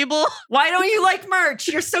tape label. Why don't you like merch?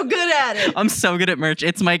 You're so good at it. I'm so good at merch.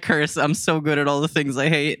 It's my curse. I'm so good at all the things I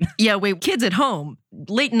hate. Yeah, wait, kids at home,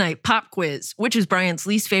 late night pop quiz. Which is Brian's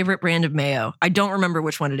least favorite brand of mayo? I don't remember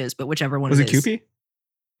which one it is, but whichever one was it it is. Kewpie?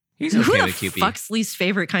 He's okay Who with the Kewpie. fuck's least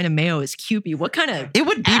favorite kind of mayo is Kewpie? What kind of It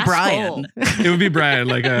would be asshole? Brian. It would be Brian.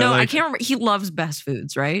 No, I can't remember. He loves Best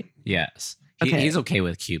Foods, right? Yes. Okay. He's okay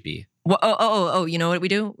with Kewpie. Well, oh, you know what we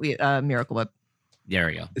do? We Miracle Whip. There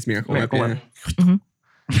we go. It's Miracle Miracle Whip.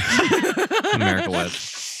 Miracle Whip.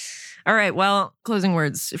 All right. Well, closing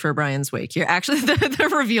words for Brian's wake here. Actually, the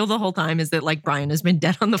reveal the whole time is that like Brian has been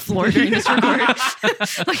dead on the floor during this record.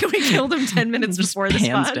 Like we killed him 10 minutes before this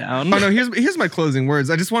Hands spot. down. Oh no! Here's my closing words.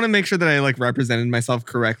 I just want to make sure that I like represented myself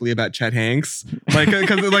correctly about Chet Hanks, like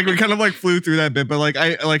because like we kind of like flew through that bit, but like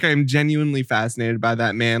I'm genuinely fascinated by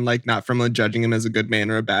that man. Like not from judging him as a good man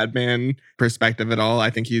or a bad man perspective at all. I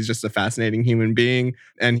think he's just a fascinating human being,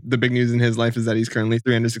 and the big news in his life is that he's currently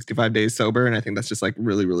 365 days sober, and I think that's just like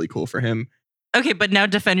really really cool for him. Okay, but now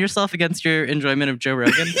defend yourself against your enjoyment of Joe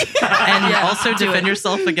Rogan, and also defend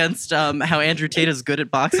yourself against how Andrew Tate is good at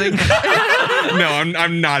boxing. No,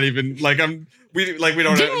 I'm not even like we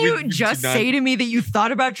don't. Didn't you just say to me that you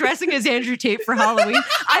thought about dressing as Andrew Tate for Halloween?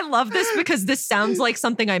 I love this because this sounds like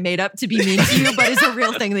something I made up to be mean to you, but it's a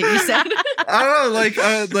real thing that you said. I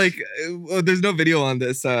don't know, there's no video on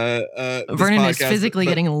this. Vernon this is physically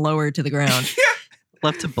getting lowered to the ground.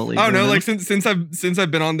 Love to bully. Oh no! women. Like since I've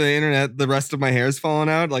been on the internet, the rest of my hair's fallen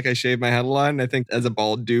out. Like I shaved my head a lot, and I think as a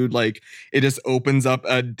bald dude, like it just opens up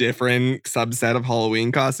a different subset of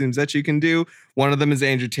Halloween costumes that you can do. One of them is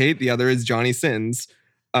Andrew Tate, the other is Johnny Sins.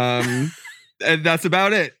 And that's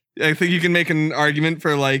about it. I think you can make an argument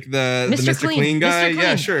for like the Mr. Clean guy. Mr. Clean.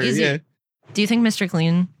 Yeah, sure. Easy. Yeah. Do you think Mr.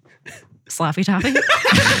 Clean Slappy Toppy?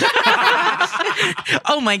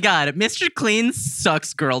 Oh my god, Mr. Clean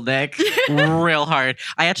sucks girl dick real hard.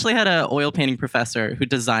 I actually had an oil painting professor who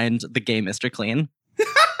designed the gay Mr. Clean.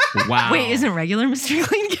 Wow. Wait, isn't regular Mr.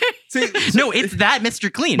 Clean gay? See, No, it's that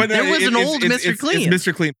Mr. Clean. but There was an old Mr. Clean. It's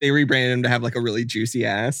Mr. Clean. They rebranded him to have like a really juicy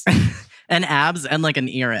ass. And abs and like an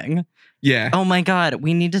earring. Yeah. Oh my god,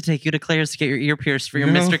 we need to take you to Claire's to get your ear pierced for your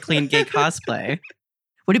No. Mr. Clean gay cosplay.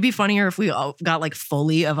 Would it be funnier if we all got like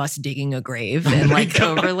Foley of us digging a grave and like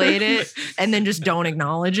overlaid it and then just don't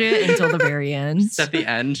acknowledge it until the very end? Just at the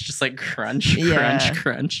end, just like crunch, Yeah. crunch,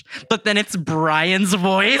 crunch. But then it's Brian's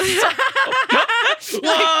voice.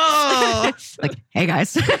 Whoa! Like, hey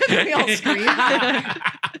guys. We all scream.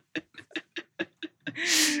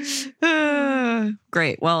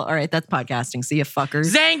 Great. Well, all right. That's podcasting. See you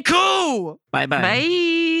fuckers. Zanku! Bye-bye.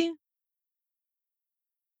 Bye.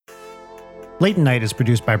 Leighton Night is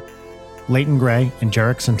produced by Leighton Gray and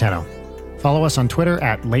Jarek Centeno. Follow us on Twitter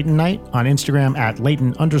at Leighton Night, on Instagram at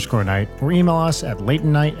Leighton_Night, or email us at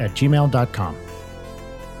leightonnight@gmail.com.